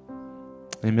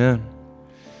 Amen.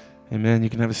 Amen. You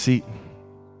can have a seat.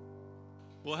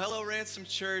 Well, hello, Ransom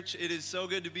Church. It is so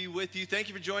good to be with you. Thank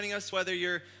you for joining us, whether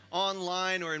you're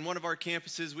online or in one of our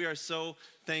campuses. We are so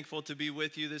thankful to be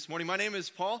with you this morning. My name is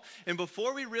Paul, and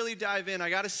before we really dive in, I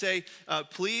got to say,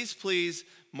 please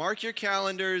mark your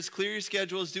calendars, clear your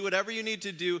schedules, do whatever you need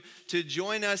to do to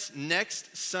join us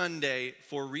next Sunday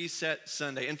for Reset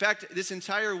Sunday. In fact, this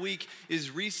entire week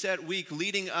is Reset Week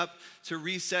leading up to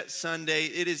Reset Sunday.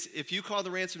 It is, if you call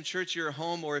the Ransom Church your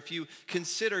home, or if you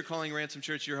consider calling Ransom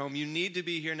Church your home, you need to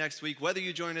be here next week, whether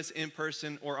you join us in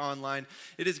person or online.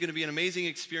 It is going to be an amazing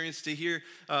experience to hear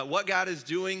what God is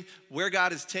doing, where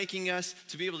God is taking us,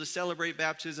 to be able to celebrate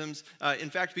baptisms. In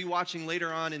fact, be watching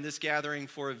later on in this gathering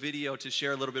for a video to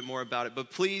share a little bit more about it. But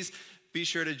please be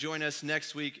sure to join us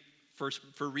next week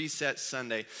for Reset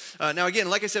Sunday. Now again,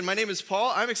 like I said, my name is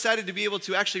Paul. I'm excited to be able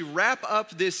to actually wrap up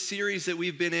this series that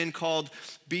we've been in called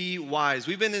Be Wise.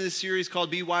 We've been in this series called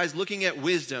Be Wise, looking at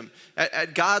wisdom,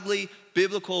 at godly,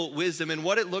 biblical wisdom, and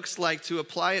what it looks like to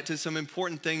apply it to some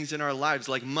important things in our lives,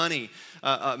 like money,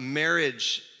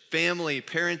 marriage, family,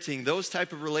 parenting, those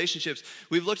type of relationships.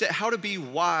 We've looked at how to be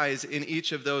wise in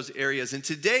each of those areas. And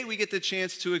today we get the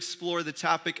chance to explore the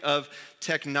topic of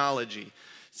technology.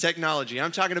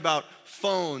 I'm talking about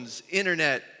phones,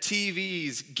 internet,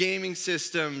 TVs, gaming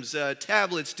systems,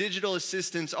 tablets, digital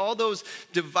assistants, all those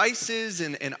devices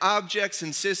and objects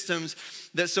and systems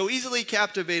that so easily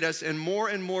captivate us and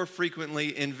more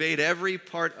frequently invade every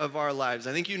part of our lives.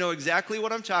 I think you know exactly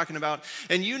what I'm talking about,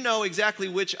 and you know exactly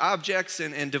which objects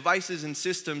and devices and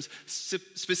systems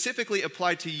specifically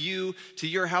apply to you, to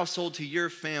your household, to your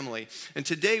family. And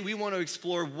today we want to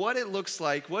explore what it looks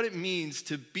like, what it means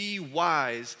to be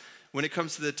wise when it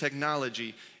comes to the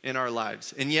technology in our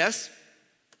lives. And yes,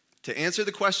 to answer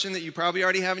the question that you probably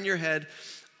already have in your head,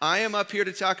 I am up here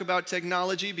to talk about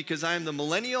technology because I am the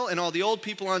millennial and all the old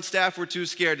people on staff were too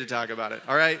scared to talk about it,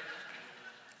 all right?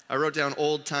 I wrote down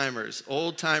old timers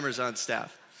on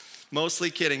staff.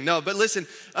 Mostly kidding. No, but listen,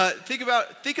 think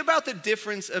about the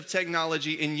difference of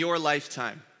technology in your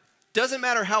lifetime. Doesn't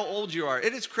matter how old you are.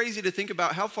 It is crazy to think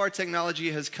about how far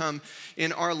technology has come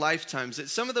in our lifetimes.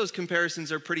 Some of those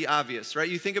comparisons are pretty obvious, right?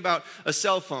 You think about a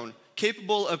cell phone,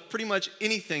 capable of pretty much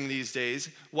anything these days,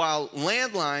 while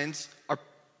landlines are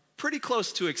pretty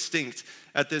close to extinct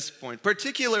at this point.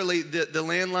 Particularly the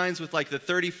landlines with like the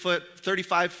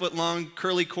 35-foot long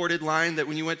curly corded line that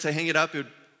when you went to hang it up, it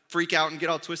would freak out and get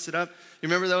all twisted up. You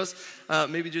remember those?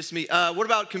 Maybe just me. What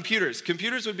about computers?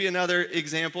 Computers would be another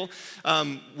example.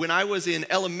 When I was in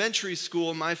elementary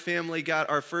school, my family got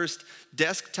our first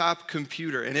desktop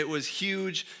computer, and it was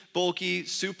huge, bulky,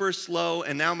 super slow,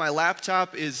 and now my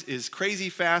laptop is crazy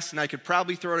fast, and I could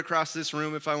probably throw it across this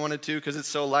room if I wanted to because it's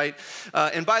so light.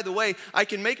 And by the way, I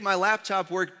can make my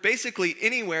laptop work basically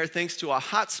anywhere thanks to a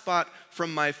hotspot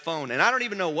from my phone. And I don't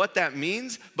even know what that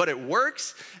means, but it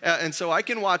works. And so I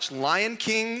can watch Lion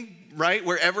King, right,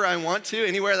 wherever I want to,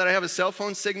 anywhere that I have a cell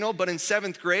phone signal. But in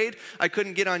 7th grade, I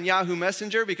couldn't get on Yahoo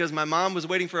Messenger because my mom was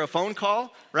waiting for a phone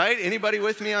call, right? Anybody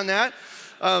with me on that?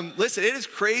 Listen, it is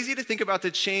crazy to think about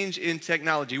the change in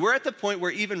technology. We're at the point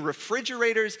where even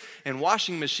refrigerators and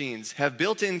washing machines have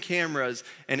built-in cameras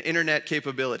and internet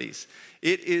capabilities.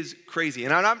 It is crazy.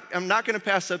 And I'm not going to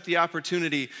pass up the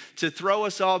opportunity to throw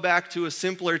us all back to a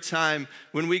simpler time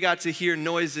when we got to hear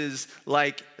noises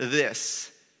like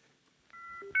this.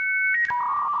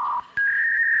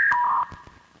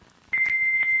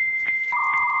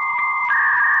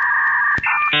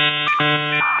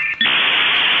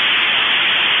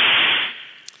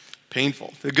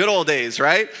 Painful. The good old days,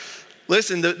 right?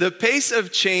 Listen, the pace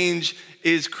of change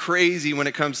is crazy when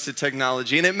it comes to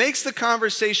technology, and it makes the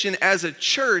conversation as a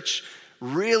church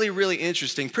really, really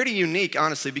interesting, pretty unique,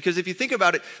 honestly, because if you think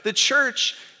about it, the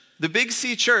church, the Big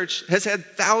C church, has had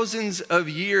thousands of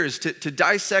years to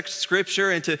dissect scripture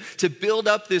and to build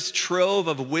up this trove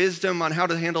of wisdom on how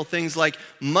to handle things like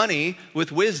money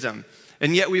with wisdom.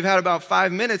 And yet we've had about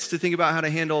 5 minutes to think about how to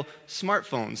handle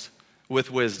smartphones with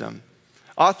wisdom.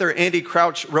 Author Andy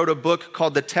Crouch wrote a book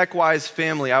called The Tech-Wise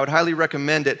Family. I would highly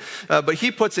recommend it. But he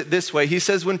puts it this way. He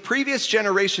says, when previous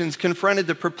generations confronted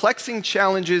the perplexing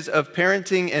challenges of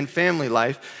parenting and family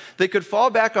life, they could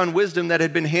fall back on wisdom that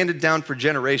had been handed down for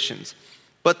generations.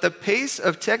 But the pace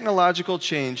of technological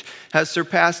change has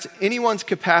surpassed anyone's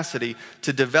capacity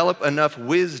to develop enough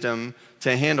wisdom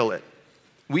to handle it.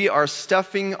 We are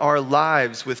stuffing our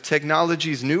lives with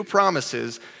technology's new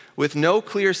promises with no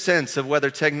clear sense of whether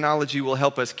technology will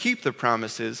help us keep the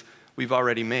promises we've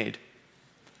already made.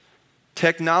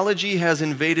 Technology has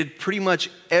invaded pretty much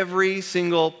every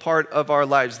single part of our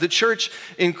lives, the church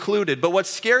included. But what's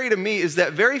scary to me is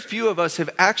that very few of us have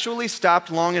actually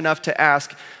stopped long enough to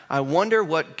ask, I wonder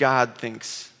what God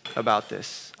thinks about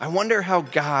this. I wonder how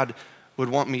God would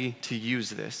want me to use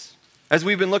this. As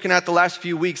we've been looking at the last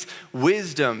few weeks,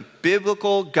 wisdom,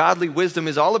 biblical, godly wisdom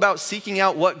is all about seeking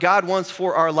out what God wants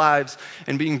for our lives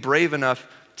and being brave enough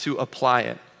to apply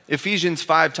it. Ephesians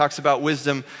 5 talks about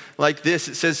wisdom like this.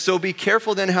 It says, so be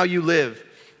careful then how you live.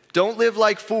 Don't live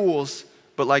like fools,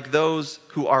 but like those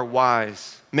who are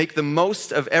wise. Make the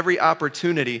most of every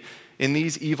opportunity in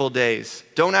these evil days.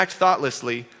 Don't act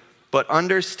thoughtlessly, but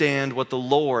understand what the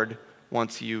Lord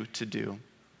wants you to do.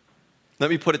 Let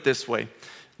me put it this way.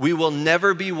 We will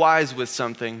never be wise with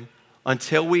something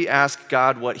until we ask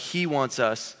God what He wants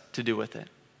us to do with it.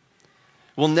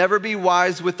 We'll never be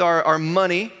wise with our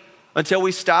money until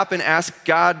we stop and ask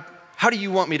God, how do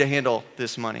you want me to handle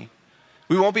this money?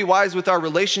 We won't be wise with our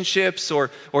relationships or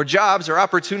jobs or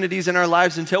opportunities in our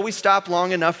lives until we stop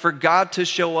long enough for God to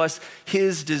show us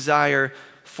His desire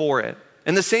for it.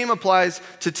 And the same applies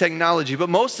to technology. But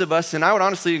most of us, and I would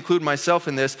honestly include myself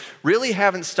in this, really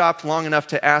haven't stopped long enough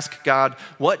to ask God,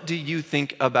 what do you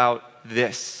think about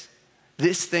this?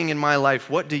 This thing in my life,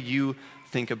 what do you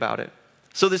think about it?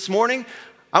 So this morning,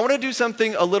 I want to do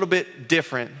something a little bit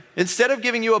different. Instead of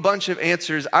giving you a bunch of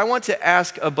answers, I want to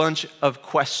ask a bunch of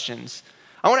questions.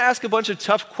 I want to ask a bunch of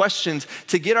tough questions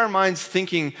to get our minds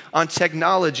thinking on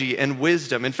technology and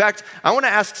wisdom. In fact, I want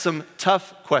to ask some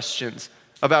tough questions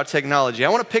about technology. I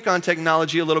want to pick on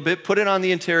technology a little bit, put it on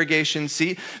the interrogation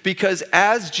seat, because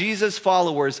as Jesus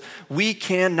followers, we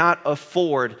cannot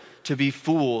afford to be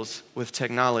fools with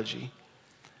technology.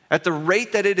 At the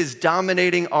rate that it is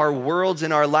dominating our worlds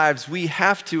and our lives, we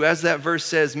have to, as that verse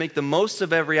says, make the most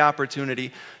of every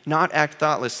opportunity, not act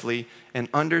thoughtlessly, and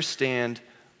understand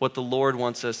what the Lord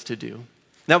wants us to do.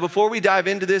 Now, before we dive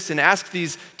into this and ask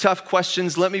these tough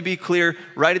questions, let me be clear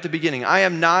right at the beginning. I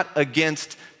am not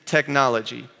against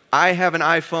technology. I have an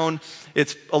iPhone.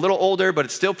 It's a little older, but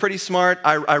it's still pretty smart.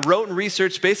 I wrote and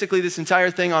researched basically this entire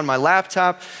thing on my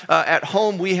laptop. At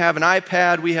home, we have an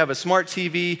iPad. We have a smart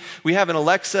TV. We have an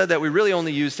Alexa that we really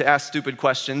only use to ask stupid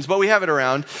questions, but we have it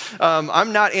around.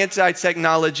 I'm not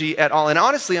anti-technology at all. And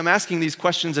honestly, I'm asking these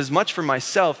questions as much for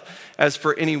myself as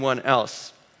for anyone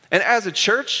else. And as a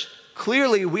church,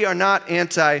 clearly we are not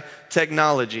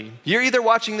anti-technology. You're either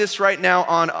watching this right now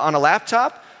on a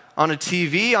laptop, on a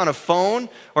TV, on a phone,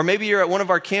 or maybe you're at one of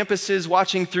our campuses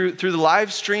watching through the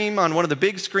live stream on one of the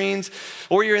big screens,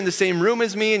 or you're in the same room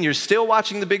as me and you're still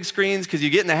watching the big screens because you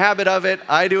get in the habit of it.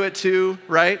 I do it too,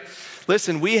 right?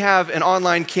 Listen, we have an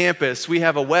online campus. We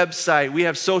have a website. We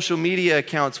have social media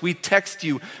accounts. We text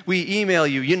you. We email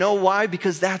you. You know why?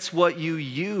 Because that's what you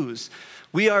use.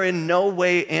 We are in no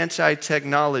way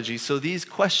anti-technology, so these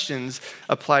questions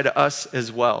apply to us as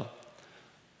well.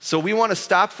 So we want to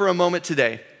stop for a moment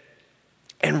today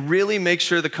and really make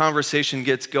sure the conversation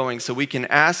gets going so we can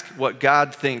ask what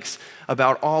God thinks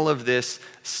about all of this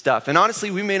stuff. And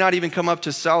honestly, we may not even come up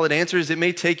to solid answers. It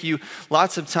may take you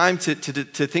lots of time to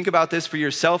think about this for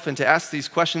yourself and to ask these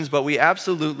questions, but we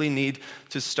absolutely need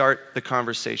to start the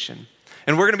conversation.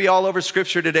 And we're going to be all over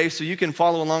Scripture today, so you can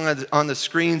follow along on the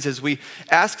screens as we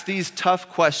ask these tough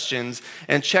questions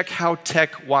and check how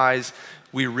tech-wise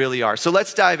we really are. So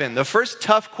let's dive in. The first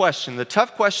tough question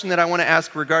that I want to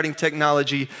ask regarding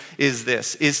technology is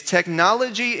this: is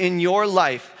technology in your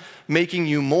life making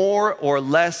you more or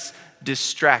less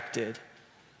distracted?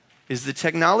 Is the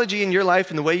technology in your life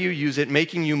and the way you use it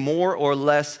making you more or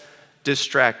less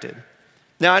distracted?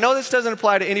 Now, I know this doesn't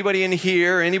apply to anybody in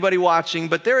here or anybody watching,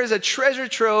 but there is a treasure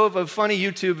trove of funny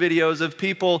YouTube videos of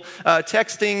people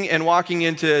texting and walking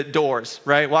into doors,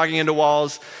 right? Walking into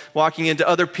walls, walking into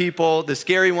other people. The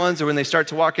scary ones are when they start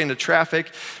to walk into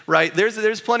traffic, right?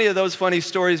 There's plenty of those funny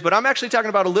stories, but I'm actually talking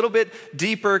about a little bit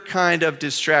deeper kind of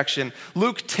distraction.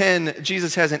 Luke 10,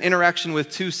 Jesus has an interaction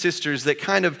with two sisters that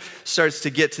kind of starts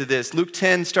to get to this. Luke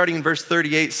 10, starting in verse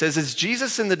 38, says, as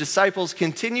Jesus and the disciples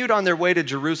continued on their way to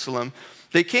Jerusalem,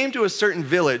 they came to a certain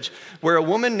village where a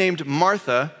woman named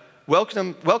Martha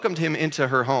welcomed him into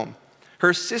her home.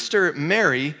 Her sister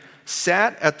Mary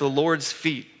sat at the Lord's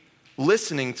feet,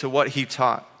 listening to what he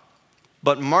taught.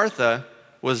 But Martha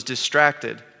was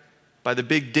distracted by the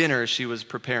big dinner she was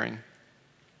preparing.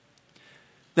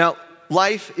 Now,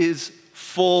 life is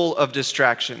full of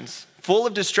distractions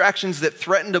that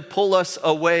threaten to pull us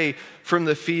away from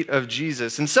the feet of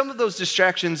Jesus. And some of those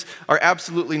distractions are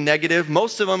absolutely negative.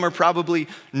 Most of them are probably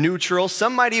neutral.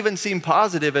 Some might even seem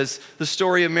positive, as the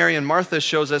story of Mary and Martha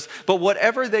shows us. But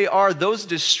whatever they are, those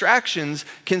distractions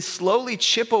can slowly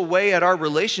chip away at our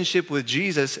relationship with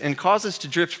Jesus and cause us to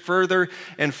drift further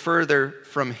and further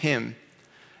from him.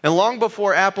 And long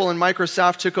before Apple and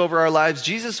Microsoft took over our lives,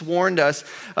 Jesus warned us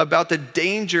about the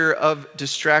danger of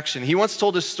distraction. He once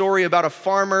told a story about a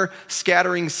farmer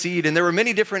scattering seed, and there were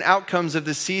many different outcomes of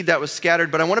the seed that was scattered,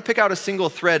 but I want to pick out a single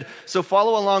thread, so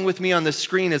follow along with me on the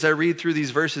screen as I read through these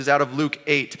verses out of Luke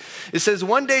 8. It says,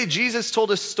 one day Jesus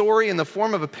told a story in the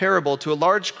form of a parable to a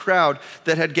large crowd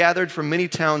that had gathered from many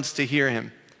towns to hear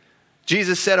him.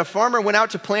 Jesus said, a farmer went out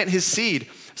to plant his seed.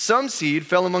 Some seed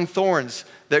fell among thorns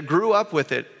that grew up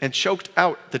with it and choked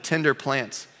out the tender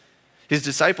plants. His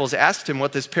disciples asked him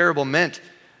what this parable meant.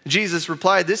 Jesus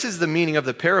replied, this is the meaning of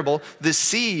the parable. The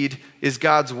seed is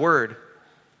God's word.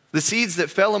 The seeds that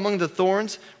fell among the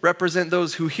thorns represent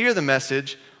those who hear the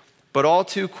message, but all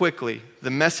too quickly,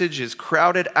 the message is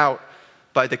crowded out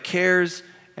by the cares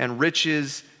and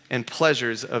riches and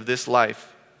pleasures of this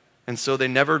life, and so they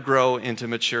never grow into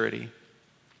maturity.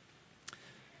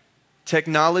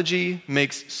 Technology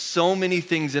makes so many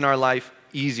things in our life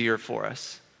easier for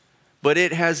us, but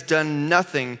it has done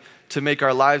nothing to make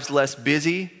our lives less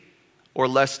busy or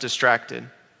less distracted.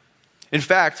 In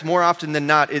fact, more often than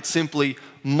not, it simply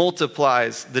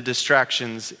multiplies the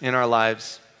distractions in our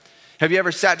lives. Have you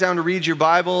ever sat down to read your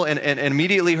Bible and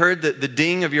immediately heard the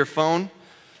ding of your phone?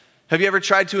 Have you ever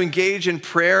tried to engage in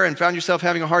prayer and found yourself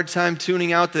having a hard time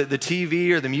tuning out the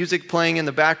TV or the music playing in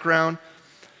the background?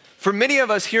 For many of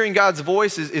us, hearing God's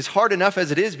voice is hard enough as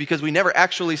it is because we never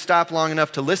actually stop long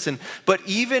enough to listen. But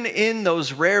even in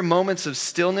those rare moments of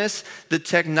stillness, the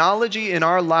technology in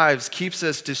our lives keeps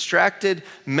us distracted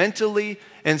mentally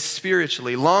and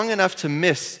spiritually long enough to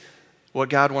miss what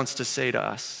God wants to say to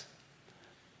us.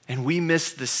 And we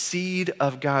miss the seed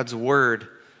of God's word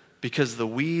because the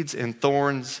weeds and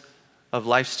thorns of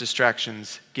life's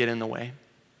distractions get in the way.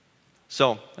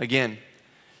 So, again,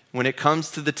 when it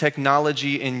comes to the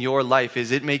technology in your life,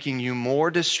 is it making you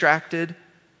more distracted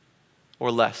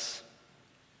or less?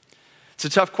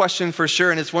 It's a tough question for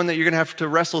sure, and it's one that you're going to have to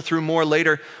wrestle through more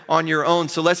later on your own.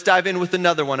 So let's dive in with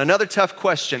another one. Another tough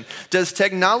question. Does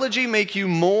technology make you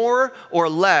more or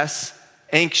less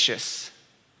anxious?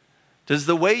 Does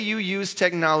the way you use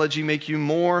technology make you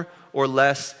more or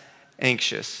less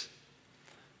anxious?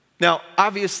 Now,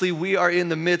 obviously, we are in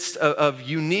the midst of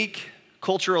unique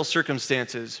cultural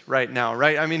circumstances right now,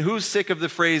 right? I mean, who's sick of the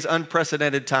phrase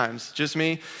unprecedented times? Just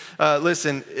me?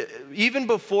 Listen, even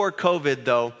before COVID,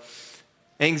 though,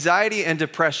 anxiety and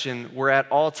depression were at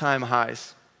all-time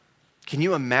highs. Can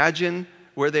you imagine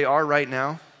where they are right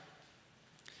now?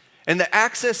 And the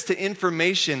access to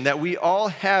information that we all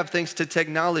have thanks to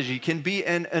technology can be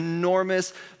an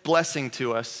enormous blessing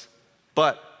to us.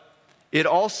 But it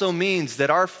also means that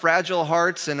our fragile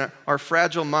hearts and our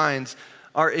fragile minds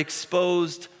are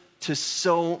exposed to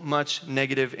so much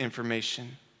negative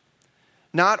information.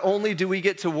 Not only do we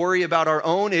get to worry about our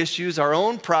own issues, our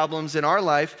own problems in our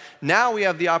life, now we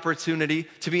have the opportunity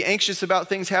to be anxious about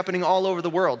things happening all over the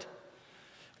world.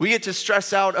 We get to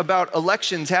stress out about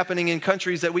elections happening in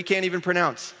countries that we can't even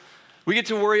pronounce. We get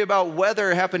to worry about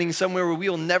weather happening somewhere where we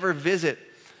will never visit.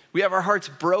 We have our hearts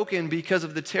broken because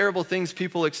of the terrible things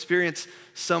people experience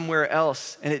somewhere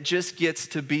else, and it just gets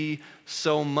to be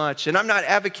so much. And I'm not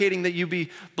advocating that you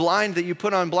be blind, that you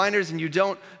put on blinders and you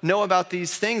don't know about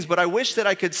these things, but I wish that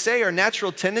I could say our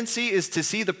natural tendency is to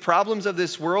see the problems of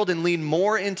this world and lean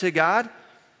more into God,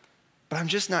 but I'm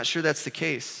just not sure that's the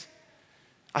case.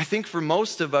 I think for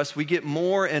most of us, we get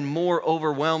more and more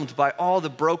overwhelmed by all the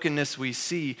brokenness we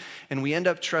see, and we end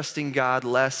up trusting God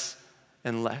less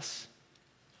and less.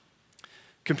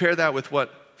 Compare that with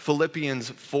what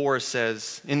Philippians 4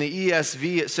 says. In the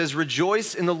ESV, it says,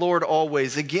 "Rejoice in the Lord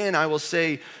always. Again, I will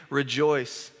say,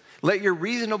 rejoice. Let your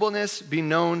reasonableness be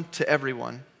known to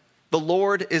everyone. The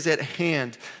Lord is at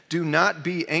hand. Do not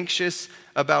be anxious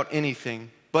about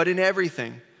anything, but in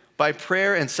everything, by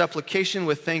prayer and supplication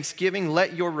with thanksgiving,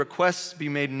 let your requests be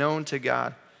made known to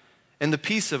God. And the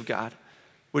peace of God,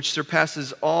 which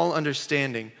surpasses all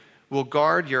understanding, will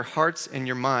guard your hearts and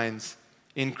your minds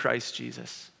in Christ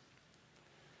Jesus."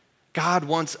 God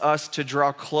wants us to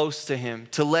draw close to Him,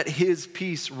 to let His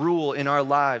peace rule in our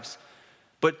lives.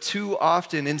 But too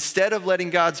often, instead of letting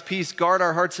God's peace guard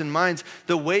our hearts and minds,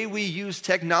 the way we use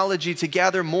technology to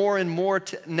gather more and more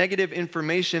negative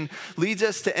information leads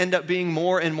us to end up being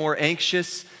more and more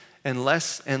anxious and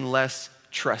less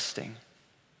trusting.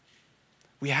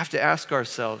 We have to ask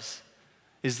ourselves,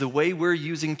 is the way we're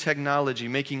using technology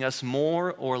making us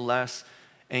more or less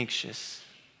anxious?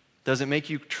 Does it make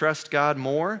you trust God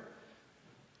more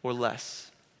or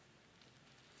less?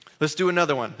 Let's do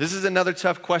another one. This is another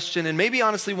tough question, and maybe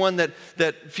honestly one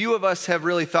that few of us have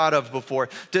really thought of before.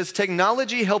 Does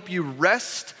technology help you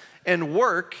rest and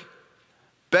work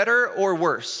better or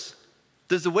worse?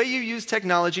 Does the way you use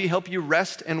technology help you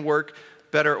rest and work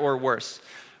better or worse?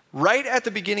 Right at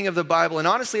the beginning of the Bible, and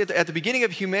honestly at the beginning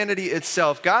of humanity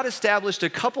itself, God established a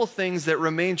couple things that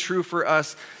remain true for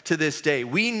us to this day.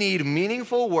 We need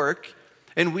meaningful work,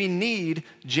 and we need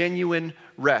genuine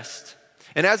rest.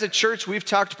 And as a church, we've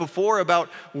talked before about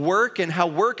work and how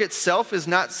work itself is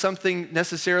not something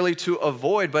necessarily to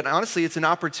avoid, but honestly, it's an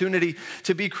opportunity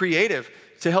to be creative,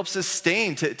 to help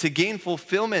sustain, to gain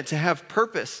fulfillment, to have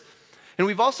purpose. And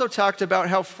we've also talked about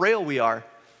how frail we are,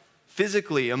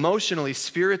 physically, emotionally,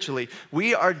 spiritually.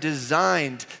 We are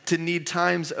designed to need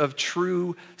times of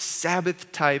true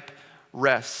Sabbath-type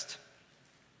rest.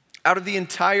 Out of the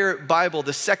entire Bible,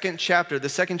 the second chapter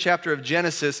of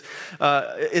Genesis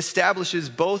establishes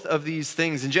both of these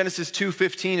things. In Genesis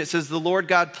 2:15, it says, "The Lord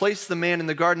God placed the man in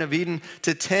the Garden of Eden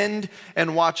to tend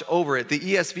and watch over it." The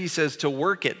ESV says to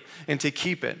work it and to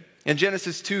keep it. In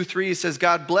Genesis 2:3, it says,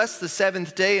 "God blessed the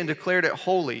seventh day and declared it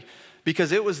holy,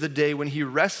 because it was the day when He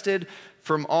rested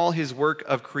from all His work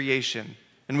of creation."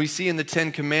 And we see in the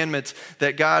Ten Commandments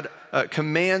that God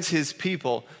commands His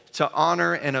people to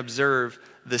honor and observe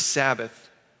the Sabbath.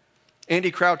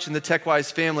 Andy Crouch in the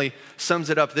TechWise family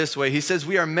sums it up this way. He says,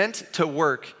 "We are meant to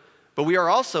work, but we are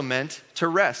also meant to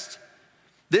rest.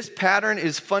 This pattern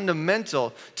is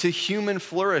fundamental to human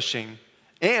flourishing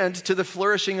and to the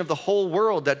flourishing of the whole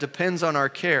world that depends on our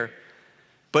care.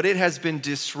 But it has been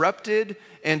disrupted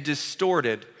and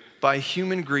distorted by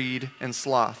human greed and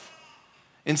sloth.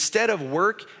 Instead of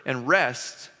work and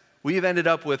rest, we've ended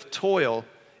up with toil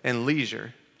and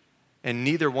leisure, and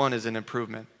neither one is an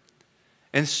improvement.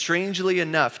 And strangely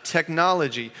enough,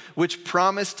 technology, which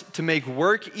promised to make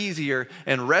work easier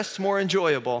and rest more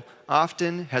enjoyable,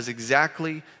 often has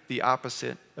exactly the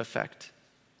opposite effect."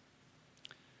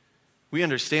 We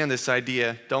understand this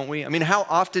idea, don't we? I mean, how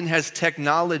often has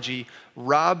technology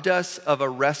robbed us of a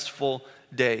restful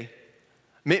day?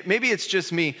 Maybe it's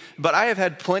just me, but I have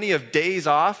had plenty of days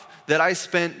off that I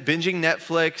spent binging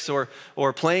Netflix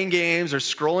or playing games or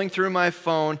scrolling through my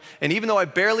phone. And even though I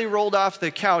barely rolled off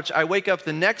the couch, I wake up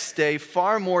the next day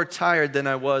far more tired than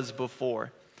I was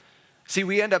before. See,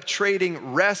 we end up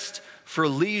trading rest for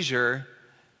leisure,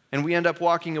 and we end up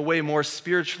walking away more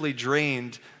spiritually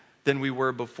drained than we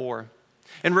were before.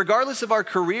 And regardless of our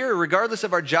career, regardless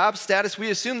of our job status, we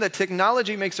assume that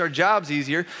technology makes our jobs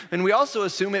easier, and we also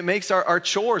assume it makes our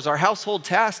chores, our household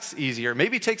tasks easier,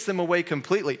 maybe takes them away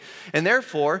completely. And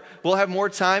therefore, we'll have more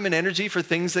time and energy for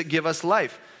things that give us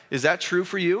life. Is that true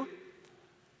for you?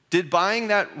 Did buying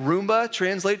that Roomba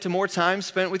translate to more time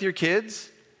spent with your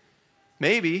kids?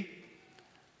 Maybe.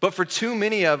 But for too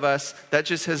many of us, that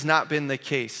just has not been the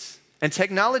case. And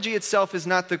technology itself is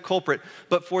not the culprit,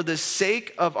 but for the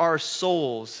sake of our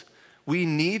souls, we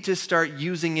need to start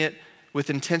using it with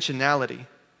intentionality.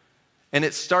 And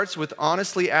it starts with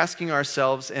honestly asking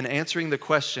ourselves and answering the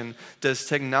question, does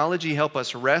technology help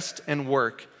us rest and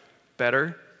work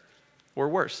better or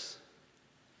worse?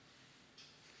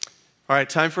 All right,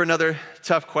 time for another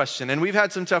tough question. And we've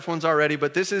had some tough ones already,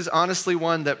 but this is honestly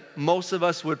one that most of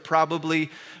us would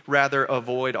probably rather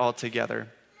avoid altogether.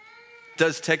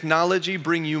 Does technology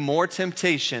bring you more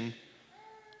temptation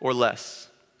or less?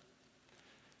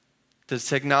 Does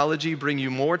technology bring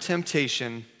you more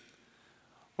temptation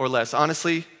or less?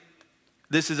 Honestly,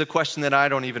 this is a question that I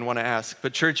don't even want to ask.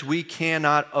 But church, we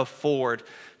cannot afford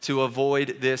to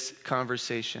avoid this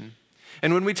conversation.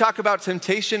 And when we talk about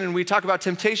temptation and we talk about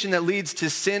temptation that leads to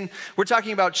sin, we're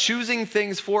talking about choosing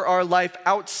things for our life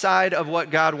outside of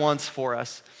what God wants for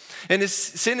us. And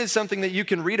sin is something that you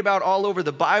can read about all over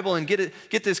the Bible and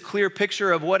get this clear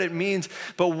picture of what it means.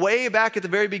 But way back at the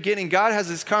very beginning, God has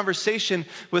this conversation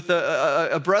with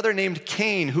a brother named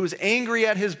Cain who's angry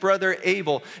at his brother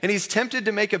Abel. And he's tempted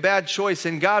to make a bad choice.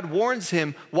 And God warns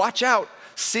him, watch out.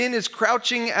 Sin is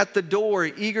crouching at the door,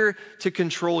 eager to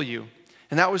control you.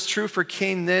 And that was true for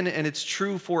Cain then, and it's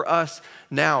true for us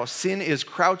now. Sin is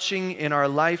crouching in our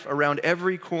life around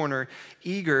every corner,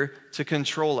 eager to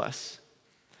control us.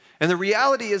 And the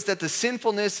reality is that the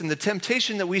sinfulness and the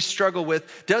temptation that we struggle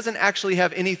with doesn't actually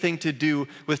have anything to do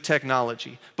with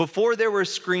technology. Before there were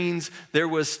screens, there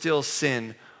was still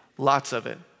sin, lots of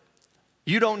it.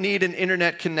 You don't need an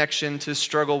internet connection to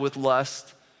struggle with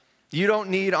lust. You don't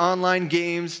need online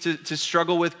games to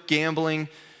struggle with gambling.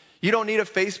 You don't need a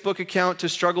Facebook account to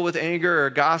struggle with anger or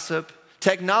gossip.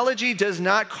 Technology does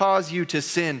not cause you to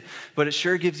sin, but it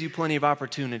sure gives you plenty of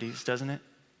opportunities, doesn't it?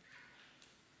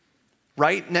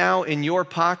 Right now in your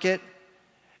pocket,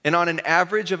 and on an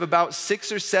average of about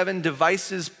 6 or 7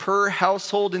 devices per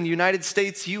household in the United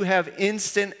States, you have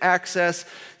instant access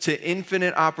to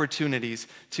infinite opportunities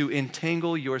to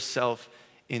entangle yourself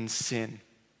in sin.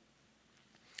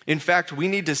 In fact, we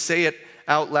need to say it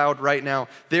out loud right now.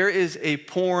 There is a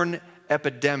porn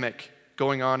epidemic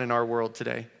going on in our world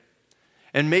today.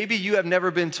 And maybe you have never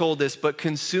been told this, but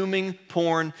consuming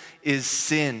porn is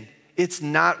sin. It's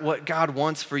not what God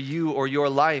wants for you or your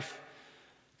life.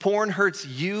 Porn hurts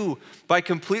you by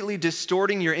completely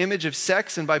distorting your image of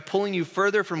sex and by pulling you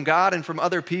further from God and from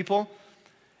other people.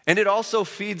 And it also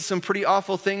feeds some pretty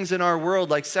awful things in our world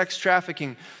like sex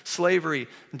trafficking, slavery,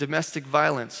 and domestic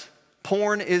violence.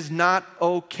 Porn is not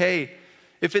okay.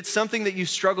 If it's something that you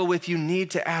struggle with, you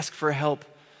need to ask for help.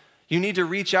 You need to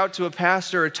reach out to a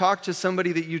pastor or talk to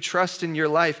somebody that you trust in your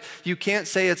life. You can't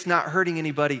say it's not hurting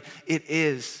anybody. It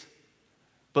is.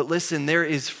 But listen, there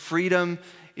is freedom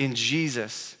in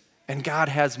Jesus, and God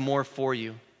has more for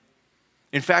you.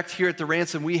 In fact, here at the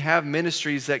Ransom, we have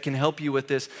ministries that can help you with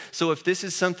this. So if this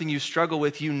is something you struggle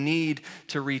with, you need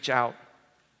to reach out.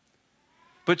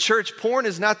 But church, porn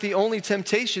is not the only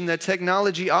temptation that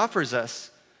technology offers us.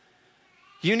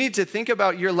 You need to think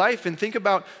about your life and think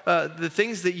about the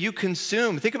things that you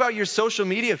consume. Think about your social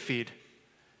media feed.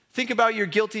 Think about your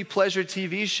guilty pleasure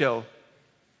TV show.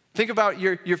 Think about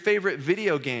your favorite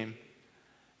video game.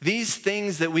 These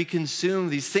things that we consume,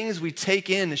 these things we take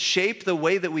in, shape the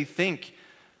way that we think,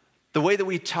 the way that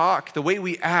we talk, the way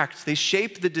we act. They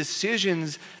shape the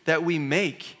decisions that we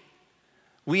make.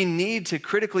 We need to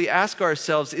critically ask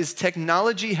ourselves, is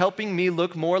technology helping me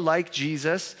look more like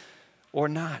Jesus or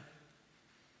not?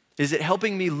 Is it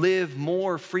helping me live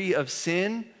more free of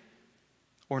sin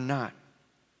or not?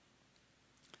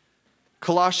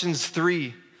 Colossians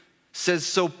 3 says,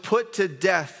 so put to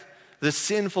death the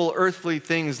sinful earthly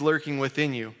things lurking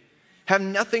within you. Have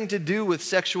nothing to do with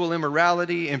sexual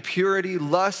immorality, impurity,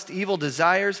 lust, evil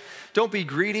desires. Don't be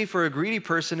greedy, for a greedy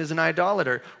person is an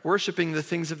idolater, worshiping the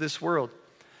things of this world.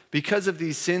 Because of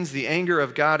these sins, the anger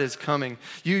of God is coming.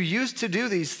 You used to do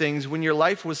these things when your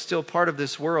life was still part of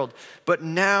this world, but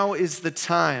now is the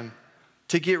time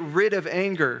to get rid of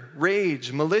anger,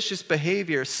 rage, malicious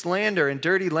behavior, slander, and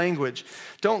dirty language.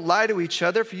 Don't lie to each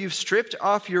other, for you've stripped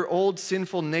off your old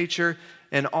sinful nature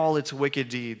and all its wicked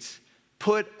deeds.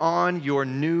 Put on your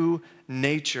new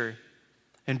nature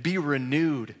and be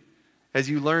renewed as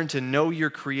you learn to know your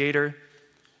Creator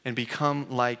and become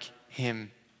like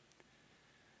Him.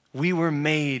 We were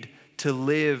made to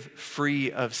live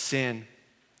free of sin.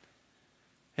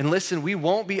 And listen, we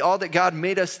won't be all that God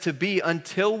made us to be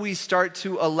until we start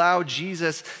to allow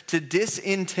Jesus to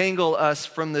disentangle us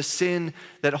from the sin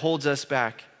that holds us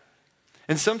back.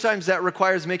 And sometimes that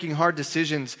requires making hard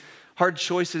decisions, hard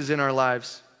choices in our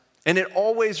lives. And it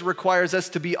always requires us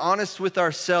to be honest with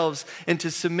ourselves and to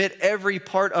submit every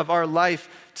part of our life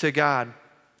to God,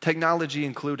 technology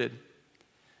included.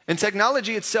 And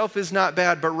technology itself is not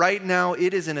bad, but right now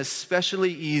it is an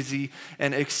especially easy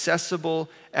and accessible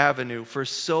avenue for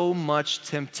so much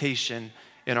temptation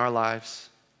in our lives.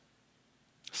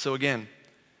 So again,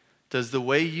 does the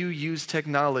way you use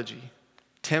technology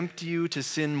tempt you to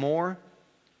sin more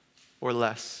or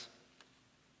less?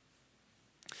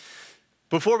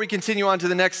 Before we continue on to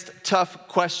the next tough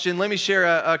question, let me share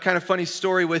a kind of funny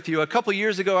story with you. A couple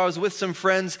years ago, I was with some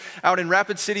friends out in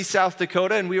Rapid City, South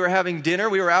Dakota, and we were having dinner.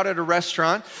 We were out at a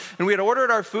restaurant, and we had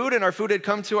ordered our food, and our food had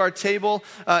come to our table.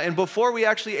 And before we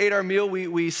actually ate our meal,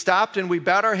 we stopped, and we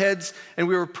bowed our heads, and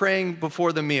we were praying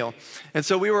before the meal. And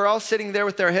so we were all sitting there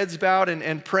with our heads bowed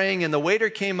and praying, and the waiter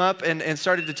came up and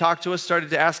started to talk to us, started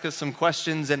to ask us some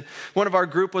questions. And one of our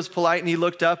group was polite, and he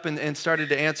looked up and started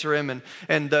to answer him.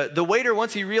 And the waiter,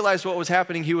 once he realized what was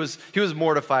happening, he was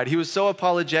mortified. He was so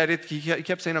apologetic. He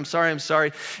kept saying, I'm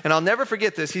sorry. And I'll never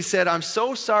forget this. He said, I'm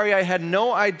so sorry. I had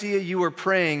no idea you were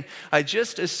praying. I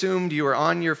just assumed you were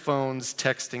on your phones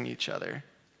texting each other.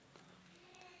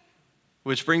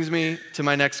 Which brings me to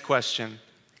my next question.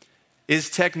 Is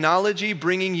technology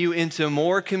bringing you into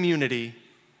more community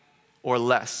or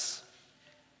less?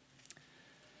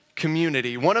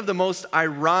 Community. One of the most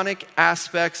ironic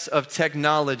aspects of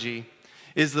technology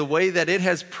is the way that it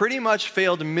has pretty much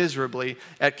failed miserably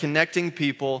at connecting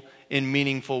people in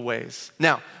meaningful ways.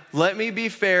 Now, let me be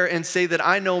fair and say that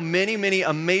I know many, many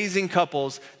amazing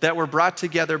couples that were brought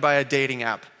together by a dating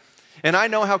app. And I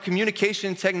know how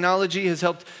communication technology has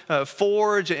helped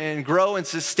forge and grow and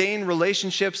sustain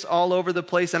relationships all over the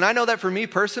place. And I know that for me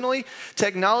personally,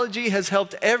 technology has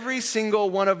helped every single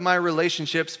one of my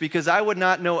relationships because I would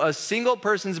not know a single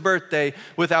person's birthday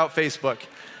without Facebook.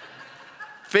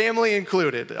 Family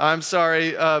included. I'm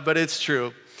sorry, but it's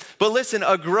true. But listen,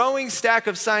 a growing stack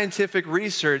of scientific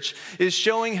research is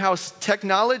showing how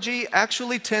technology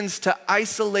actually tends to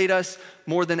isolate us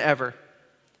more than ever.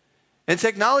 And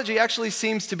technology actually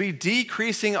seems to be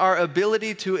decreasing our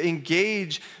ability to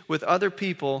engage with other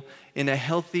people in a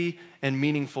healthy and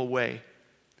meaningful way.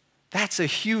 That's a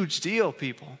huge deal,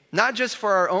 people. Not just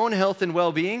for our own health and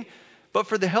well-being, but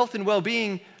for the health and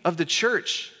well-being of the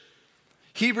church.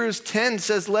 Hebrews 10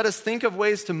 says, let us think of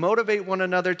ways to motivate one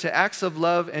another to acts of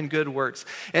love and good works.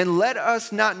 And let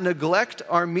us not neglect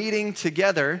our meeting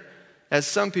together, as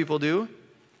some people do,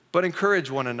 but encourage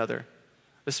one another,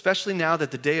 especially now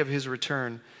that the day of his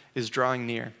return is drawing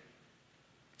near.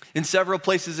 In several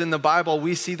places in the Bible,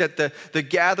 we see that the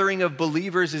gathering of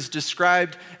believers is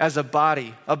described as a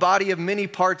body of many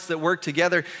parts that work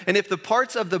together. And if the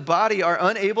parts of the body are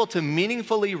unable to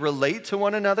meaningfully relate to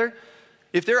one another,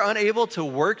 if they're unable to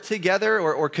work together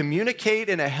or communicate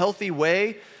in a healthy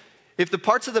way, if the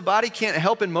parts of the body can't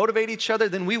help and motivate each other,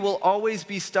 then we will always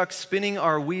be stuck spinning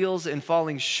our wheels and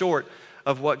falling short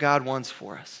of what God wants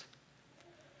for us.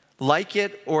 Like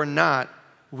it or not,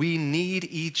 we need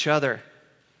each other.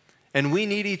 And we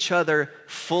need each other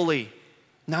fully,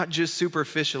 not just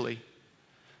superficially.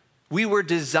 We were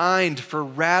designed for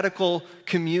radical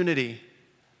community,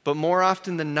 but more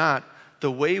often than not,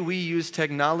 the way we use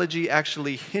technology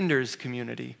actually hinders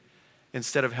community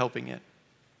instead of helping it.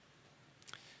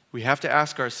 We have to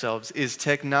ask ourselves, is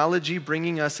technology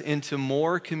bringing us into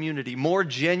more community, more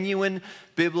genuine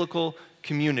biblical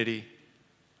community,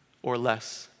 or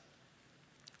less?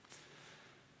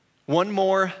 One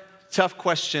more tough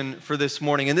question for this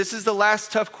morning, and this is the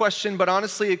last tough question, but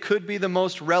honestly, it could be the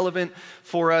most relevant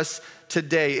for us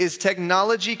today. Is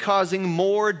technology causing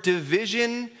more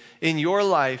division in your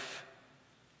life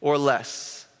or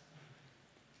less?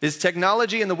 Is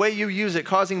technology and the way you use it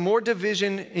causing more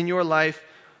division in your life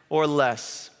or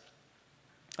less?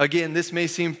 Again, this may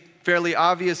seem fairly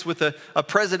obvious with a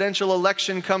presidential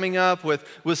election coming up, with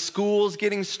schools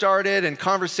getting started and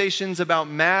conversations about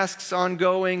masks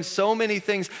ongoing, so many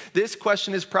things. This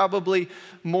question is probably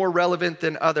more relevant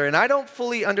than other. And I don't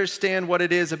fully understand what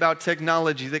it is about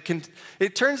technology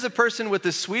it turns the person with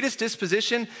the sweetest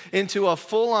disposition into a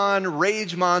full-on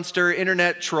rage monster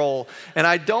internet troll. And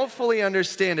I don't fully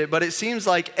understand it, but it seems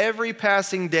like every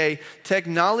passing day,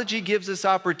 technology gives us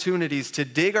opportunities to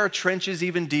dig our trenches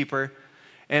even deeper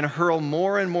and hurl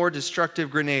more and more destructive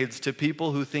grenades to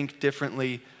people who think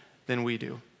differently than we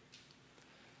do.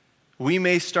 We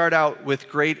may start out with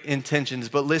great intentions,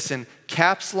 but listen,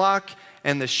 caps lock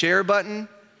and the share button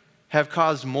have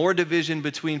caused more division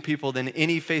between people than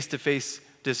any face-to-face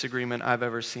disagreement I've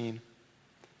ever seen.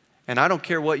 And I don't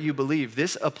care what you believe,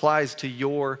 this applies to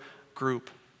your group.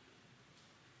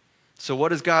 So what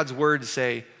does God's word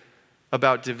say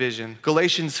about division?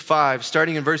 Galatians 5,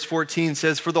 starting in verse 14,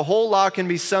 says, "For the whole law can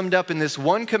be summed up in this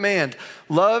one command,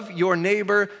 love your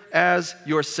neighbor as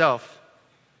yourself.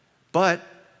 But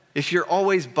if you're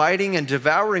always biting and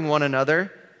devouring one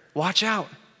another, watch out.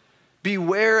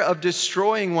 Beware of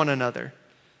destroying one another.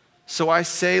 So I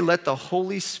say, let the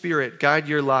Holy Spirit guide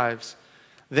your lives.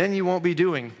 Then you won't be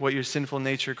doing what your sinful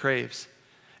nature craves."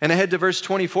 And ahead to verse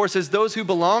 24 says, "Those who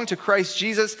belong to Christ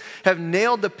Jesus have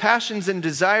nailed the passions and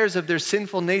desires of their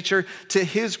sinful nature to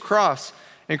his cross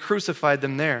and crucified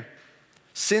them there.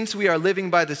 Since we are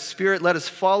living by the Spirit, let us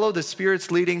follow the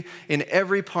Spirit's leading in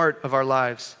every part of our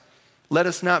lives. Let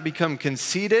us not become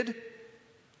conceited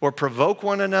or provoke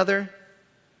one another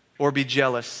or be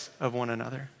jealous of one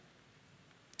another."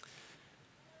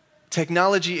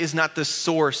 Technology is not the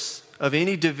source of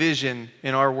any division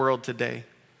in our world today.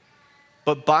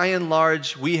 But by and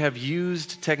large, we have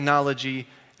used technology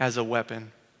as a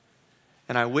weapon.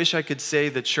 And I wish I could say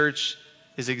the church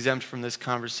is exempt from this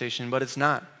conversation, but it's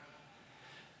not.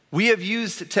 We have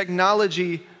used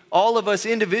technology, all of us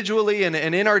individually and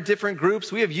in our different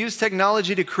groups, we have used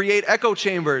technology to create echo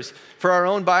chambers for our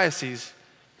own biases.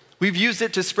 We've used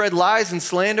it to spread lies and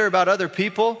slander about other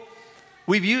people.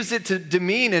 We've used it to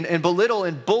demean and belittle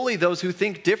and bully those who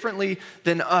think differently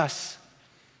than us.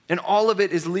 And all of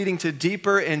it is leading to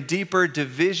deeper and deeper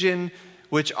division,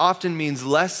 which often means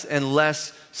less and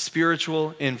less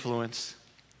spiritual influence.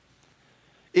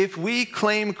 If we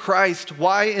claim Christ,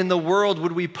 why in the world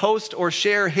would we post or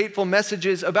share hateful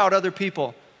messages about other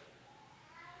people?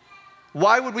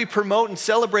 Why would we promote and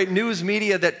celebrate news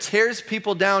media that tears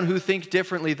people down who think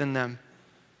differently than them?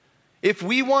 If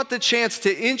we want the chance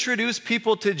to introduce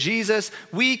people to Jesus,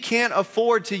 we can't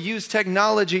afford to use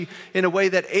technology in a way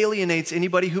that alienates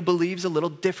anybody who believes a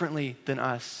little differently than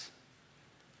us.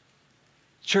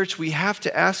 Church, we have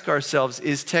to ask ourselves,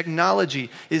 is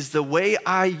the way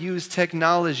I use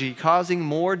technology causing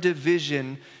more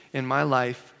division in my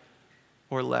life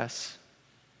or less?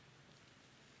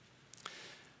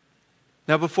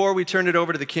 Now, before we turn it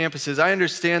over to the campuses, I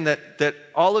understand that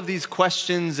all of these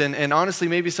questions and honestly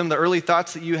maybe some of the early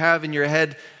thoughts that you have in your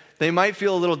head, they might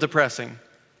feel a little depressing,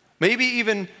 maybe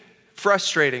even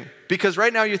frustrating, because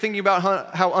right now you're thinking about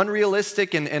how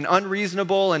unrealistic and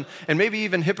unreasonable and maybe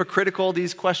even hypocritical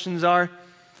these questions are.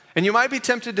 And you might be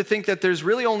tempted to think that there's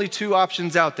really only two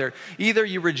options out there. Either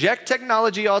you reject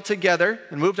technology altogether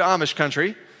and move to Amish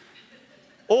country,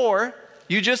 or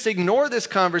you just ignore this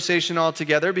conversation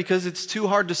altogether because it's too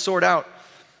hard to sort out.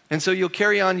 And so you'll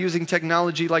carry on using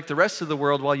technology like the rest of the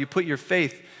world while you put your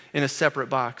faith in a separate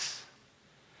box.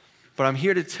 But I'm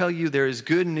here to tell you there is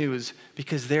good news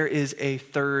because there is a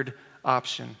third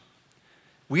option.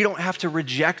 We don't have to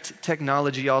reject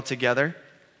technology altogether.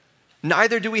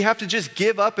 Neither do we have to just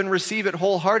give up and receive it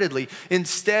wholeheartedly.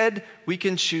 Instead, we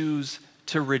can choose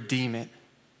to redeem it.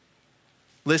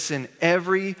 Listen,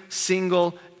 every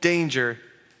single danger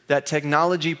that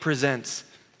technology presents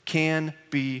can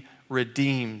be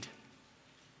redeemed.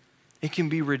 It can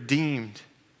be redeemed.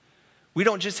 We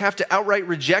don't just have to outright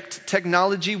reject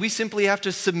technology. We simply have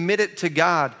to submit it to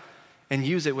God and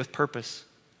use it with purpose.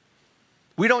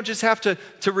 We don't just have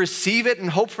to receive it and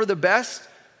hope for the best.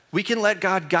 We can let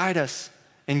God guide us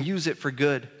and use it for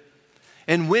good.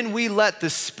 And when we let the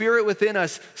Spirit within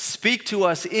us speak to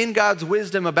us in God's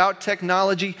wisdom about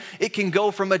technology, it can go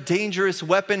from a dangerous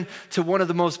weapon to one of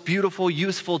the most beautiful,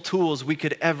 useful tools we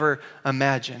could ever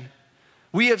imagine.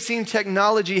 We have seen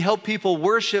technology help people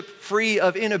worship free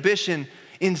of inhibition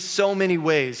in so many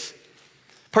ways.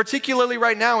 Particularly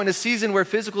right now in a season where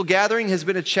physical gathering has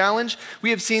been a challenge, we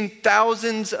have seen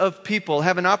thousands of people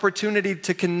have an opportunity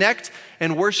to connect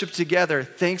and worship together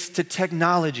thanks to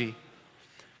technology.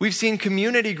 We've seen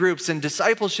community groups and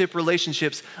discipleship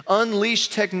relationships unleash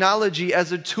technology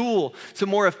as a tool to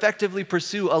more effectively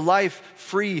pursue a life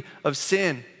free of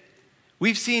sin.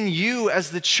 We've seen you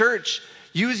as the church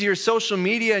use your social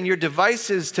media and your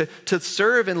devices to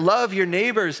serve and love your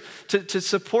neighbors, to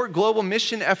support global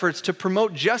mission efforts, to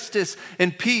promote justice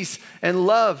and peace and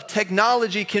love.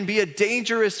 Technology can be a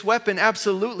dangerous weapon,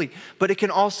 absolutely, but it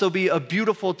can also be a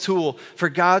beautiful tool for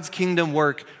God's kingdom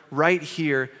work right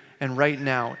here and right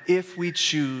now, if we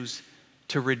choose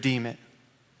to redeem it.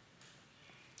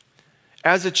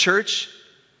 As a church,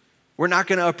 we're not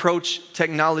going to approach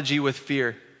technology with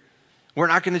fear. We're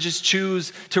not going to just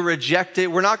choose to reject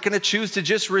it. We're not going to choose to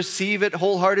just receive it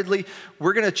wholeheartedly.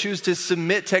 We're going to choose to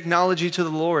submit technology to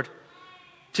the Lord,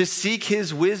 to seek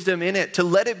His wisdom in it, to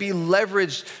let it be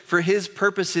leveraged for His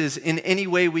purposes in any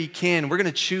way we can. We're going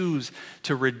to choose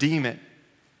to redeem it.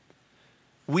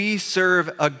 We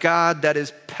serve a God that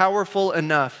is powerful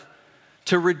enough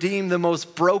to redeem the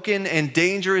most broken and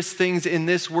dangerous things in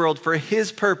this world for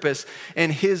His purpose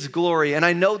and His glory. And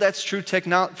I know that's true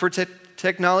for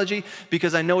technology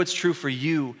because I know it's true for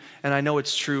you and I know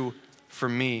it's true for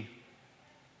me.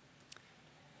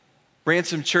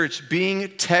 Ransom Church, being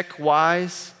tech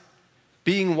wise,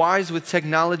 being wise with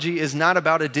technology is not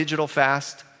about a digital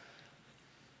fast.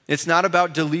 It's not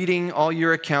about deleting all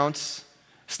your accounts.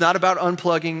 It's not about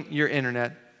unplugging your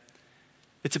internet.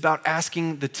 It's about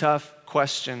asking the tough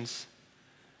questions.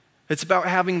 It's about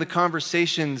having the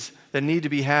conversations that need to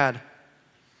be had.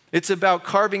 It's about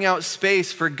carving out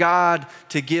space for God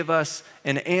to give us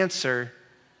an answer.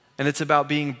 And it's about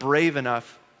being brave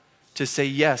enough to say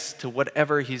yes to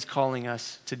whatever He's calling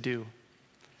us to do.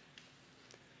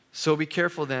 So be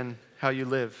careful then how you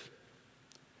live.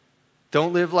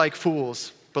 Don't live like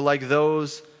fools, but like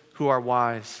those who are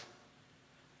wise.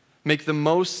 Make the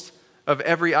most of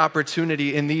every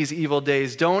opportunity in these evil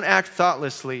days. Don't act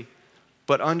thoughtlessly,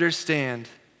 but understand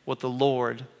what the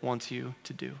Lord wants you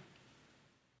to do.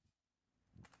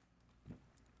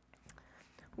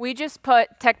 We just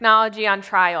put technology on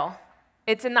trial.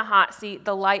 It's in the hot seat.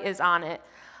 The light is on it.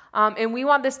 And we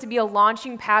want this to be a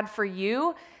launching pad for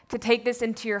you to take this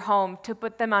into your home, to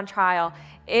put them on trial.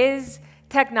 Is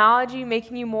technology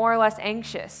making you more or less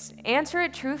anxious? Answer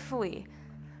it truthfully.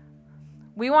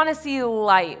 We want to see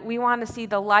light. We want to see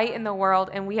the light in the world,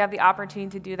 and we have the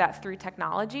opportunity to do that through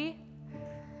technology.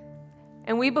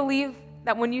 And we believe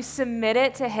that when you submit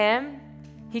it to Him,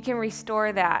 He can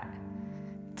restore that.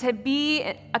 To be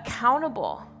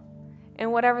accountable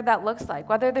in whatever that looks like.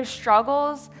 Whether there's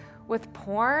struggles with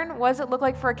porn, what does it look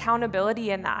like for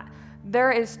accountability in that?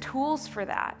 There is tools for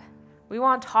that. We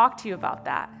want to talk to you about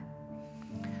that.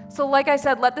 So like I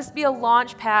said, let this be a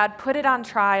launch pad, put it on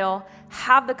trial,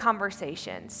 have the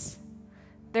conversations.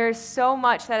 There's so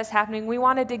much that is happening. We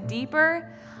want to dig deeper.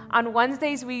 On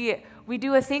Wednesdays, we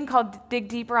do a thing called Dig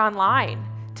Deeper Online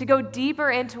to go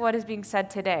deeper into what is being said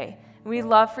today. We'd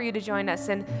love for you to join us.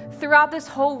 And throughout this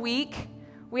whole week,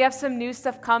 we have some new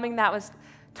stuff coming that was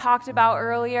talked about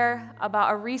earlier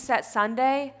about a Reset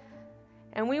Sunday.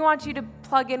 And we want you to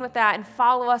plug in with that and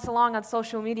follow us along on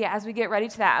social media as we get ready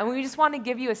to that. And we just want to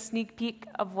give you a sneak peek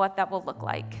of what that will look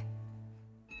like.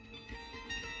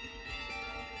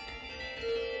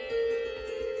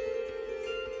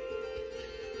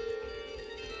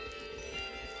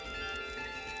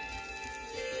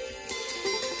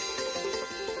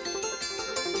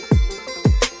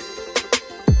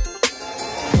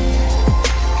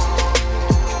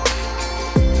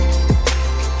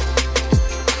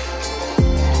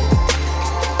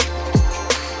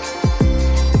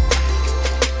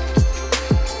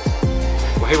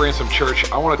 Ransom Church,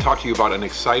 I want to talk to you about an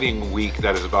exciting week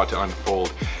that is about to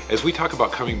unfold as we talk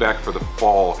about coming back for the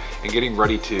fall and getting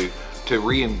ready to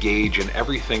re-engage in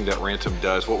everything that Ransom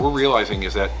does. What we're realizing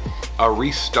is that a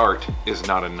restart is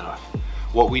not enough.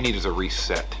 What we need is a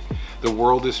reset. The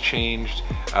world has changed,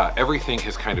 everything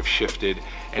has kind of shifted,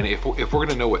 and if we're going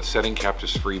to know what setting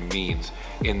captives free means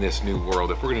in this new world,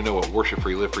 if we're going to know what worship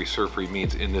free, live free, serve free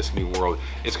means in this new world,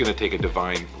 it's going to take a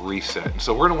divine reset. And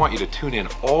so we're going to want you to tune in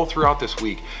all throughout this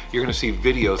week. You're going to see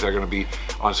videos that are going to be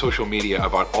on social media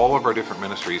about all of our different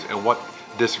ministries and what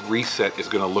this reset is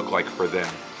going to look like for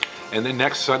them. And then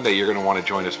next Sunday, you're going to want to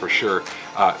join us for sure.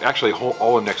 Actually,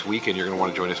 all of next weekend, you're going to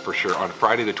want to join us for sure. On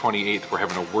Friday the 28th, we're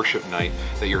having a worship night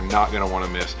that you're not going to want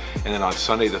to miss. And then on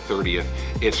Sunday the 30th,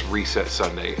 it's Reset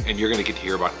Sunday. And you're going to get to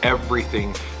hear about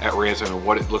everything at Ransom and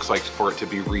what it looks like for it to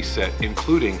be reset,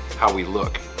 including how we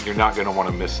look. You're not going to want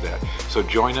to miss that. So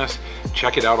join us,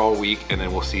 check it out all week, and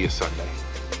then we'll see you Sunday.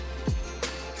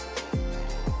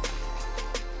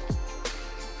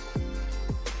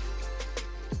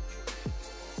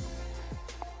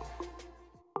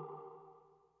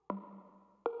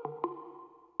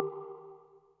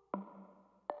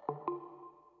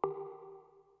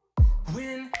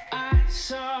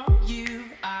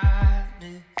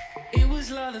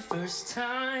 first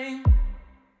time.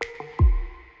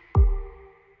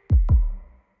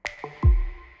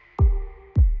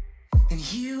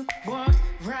 And you walked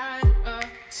right up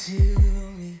to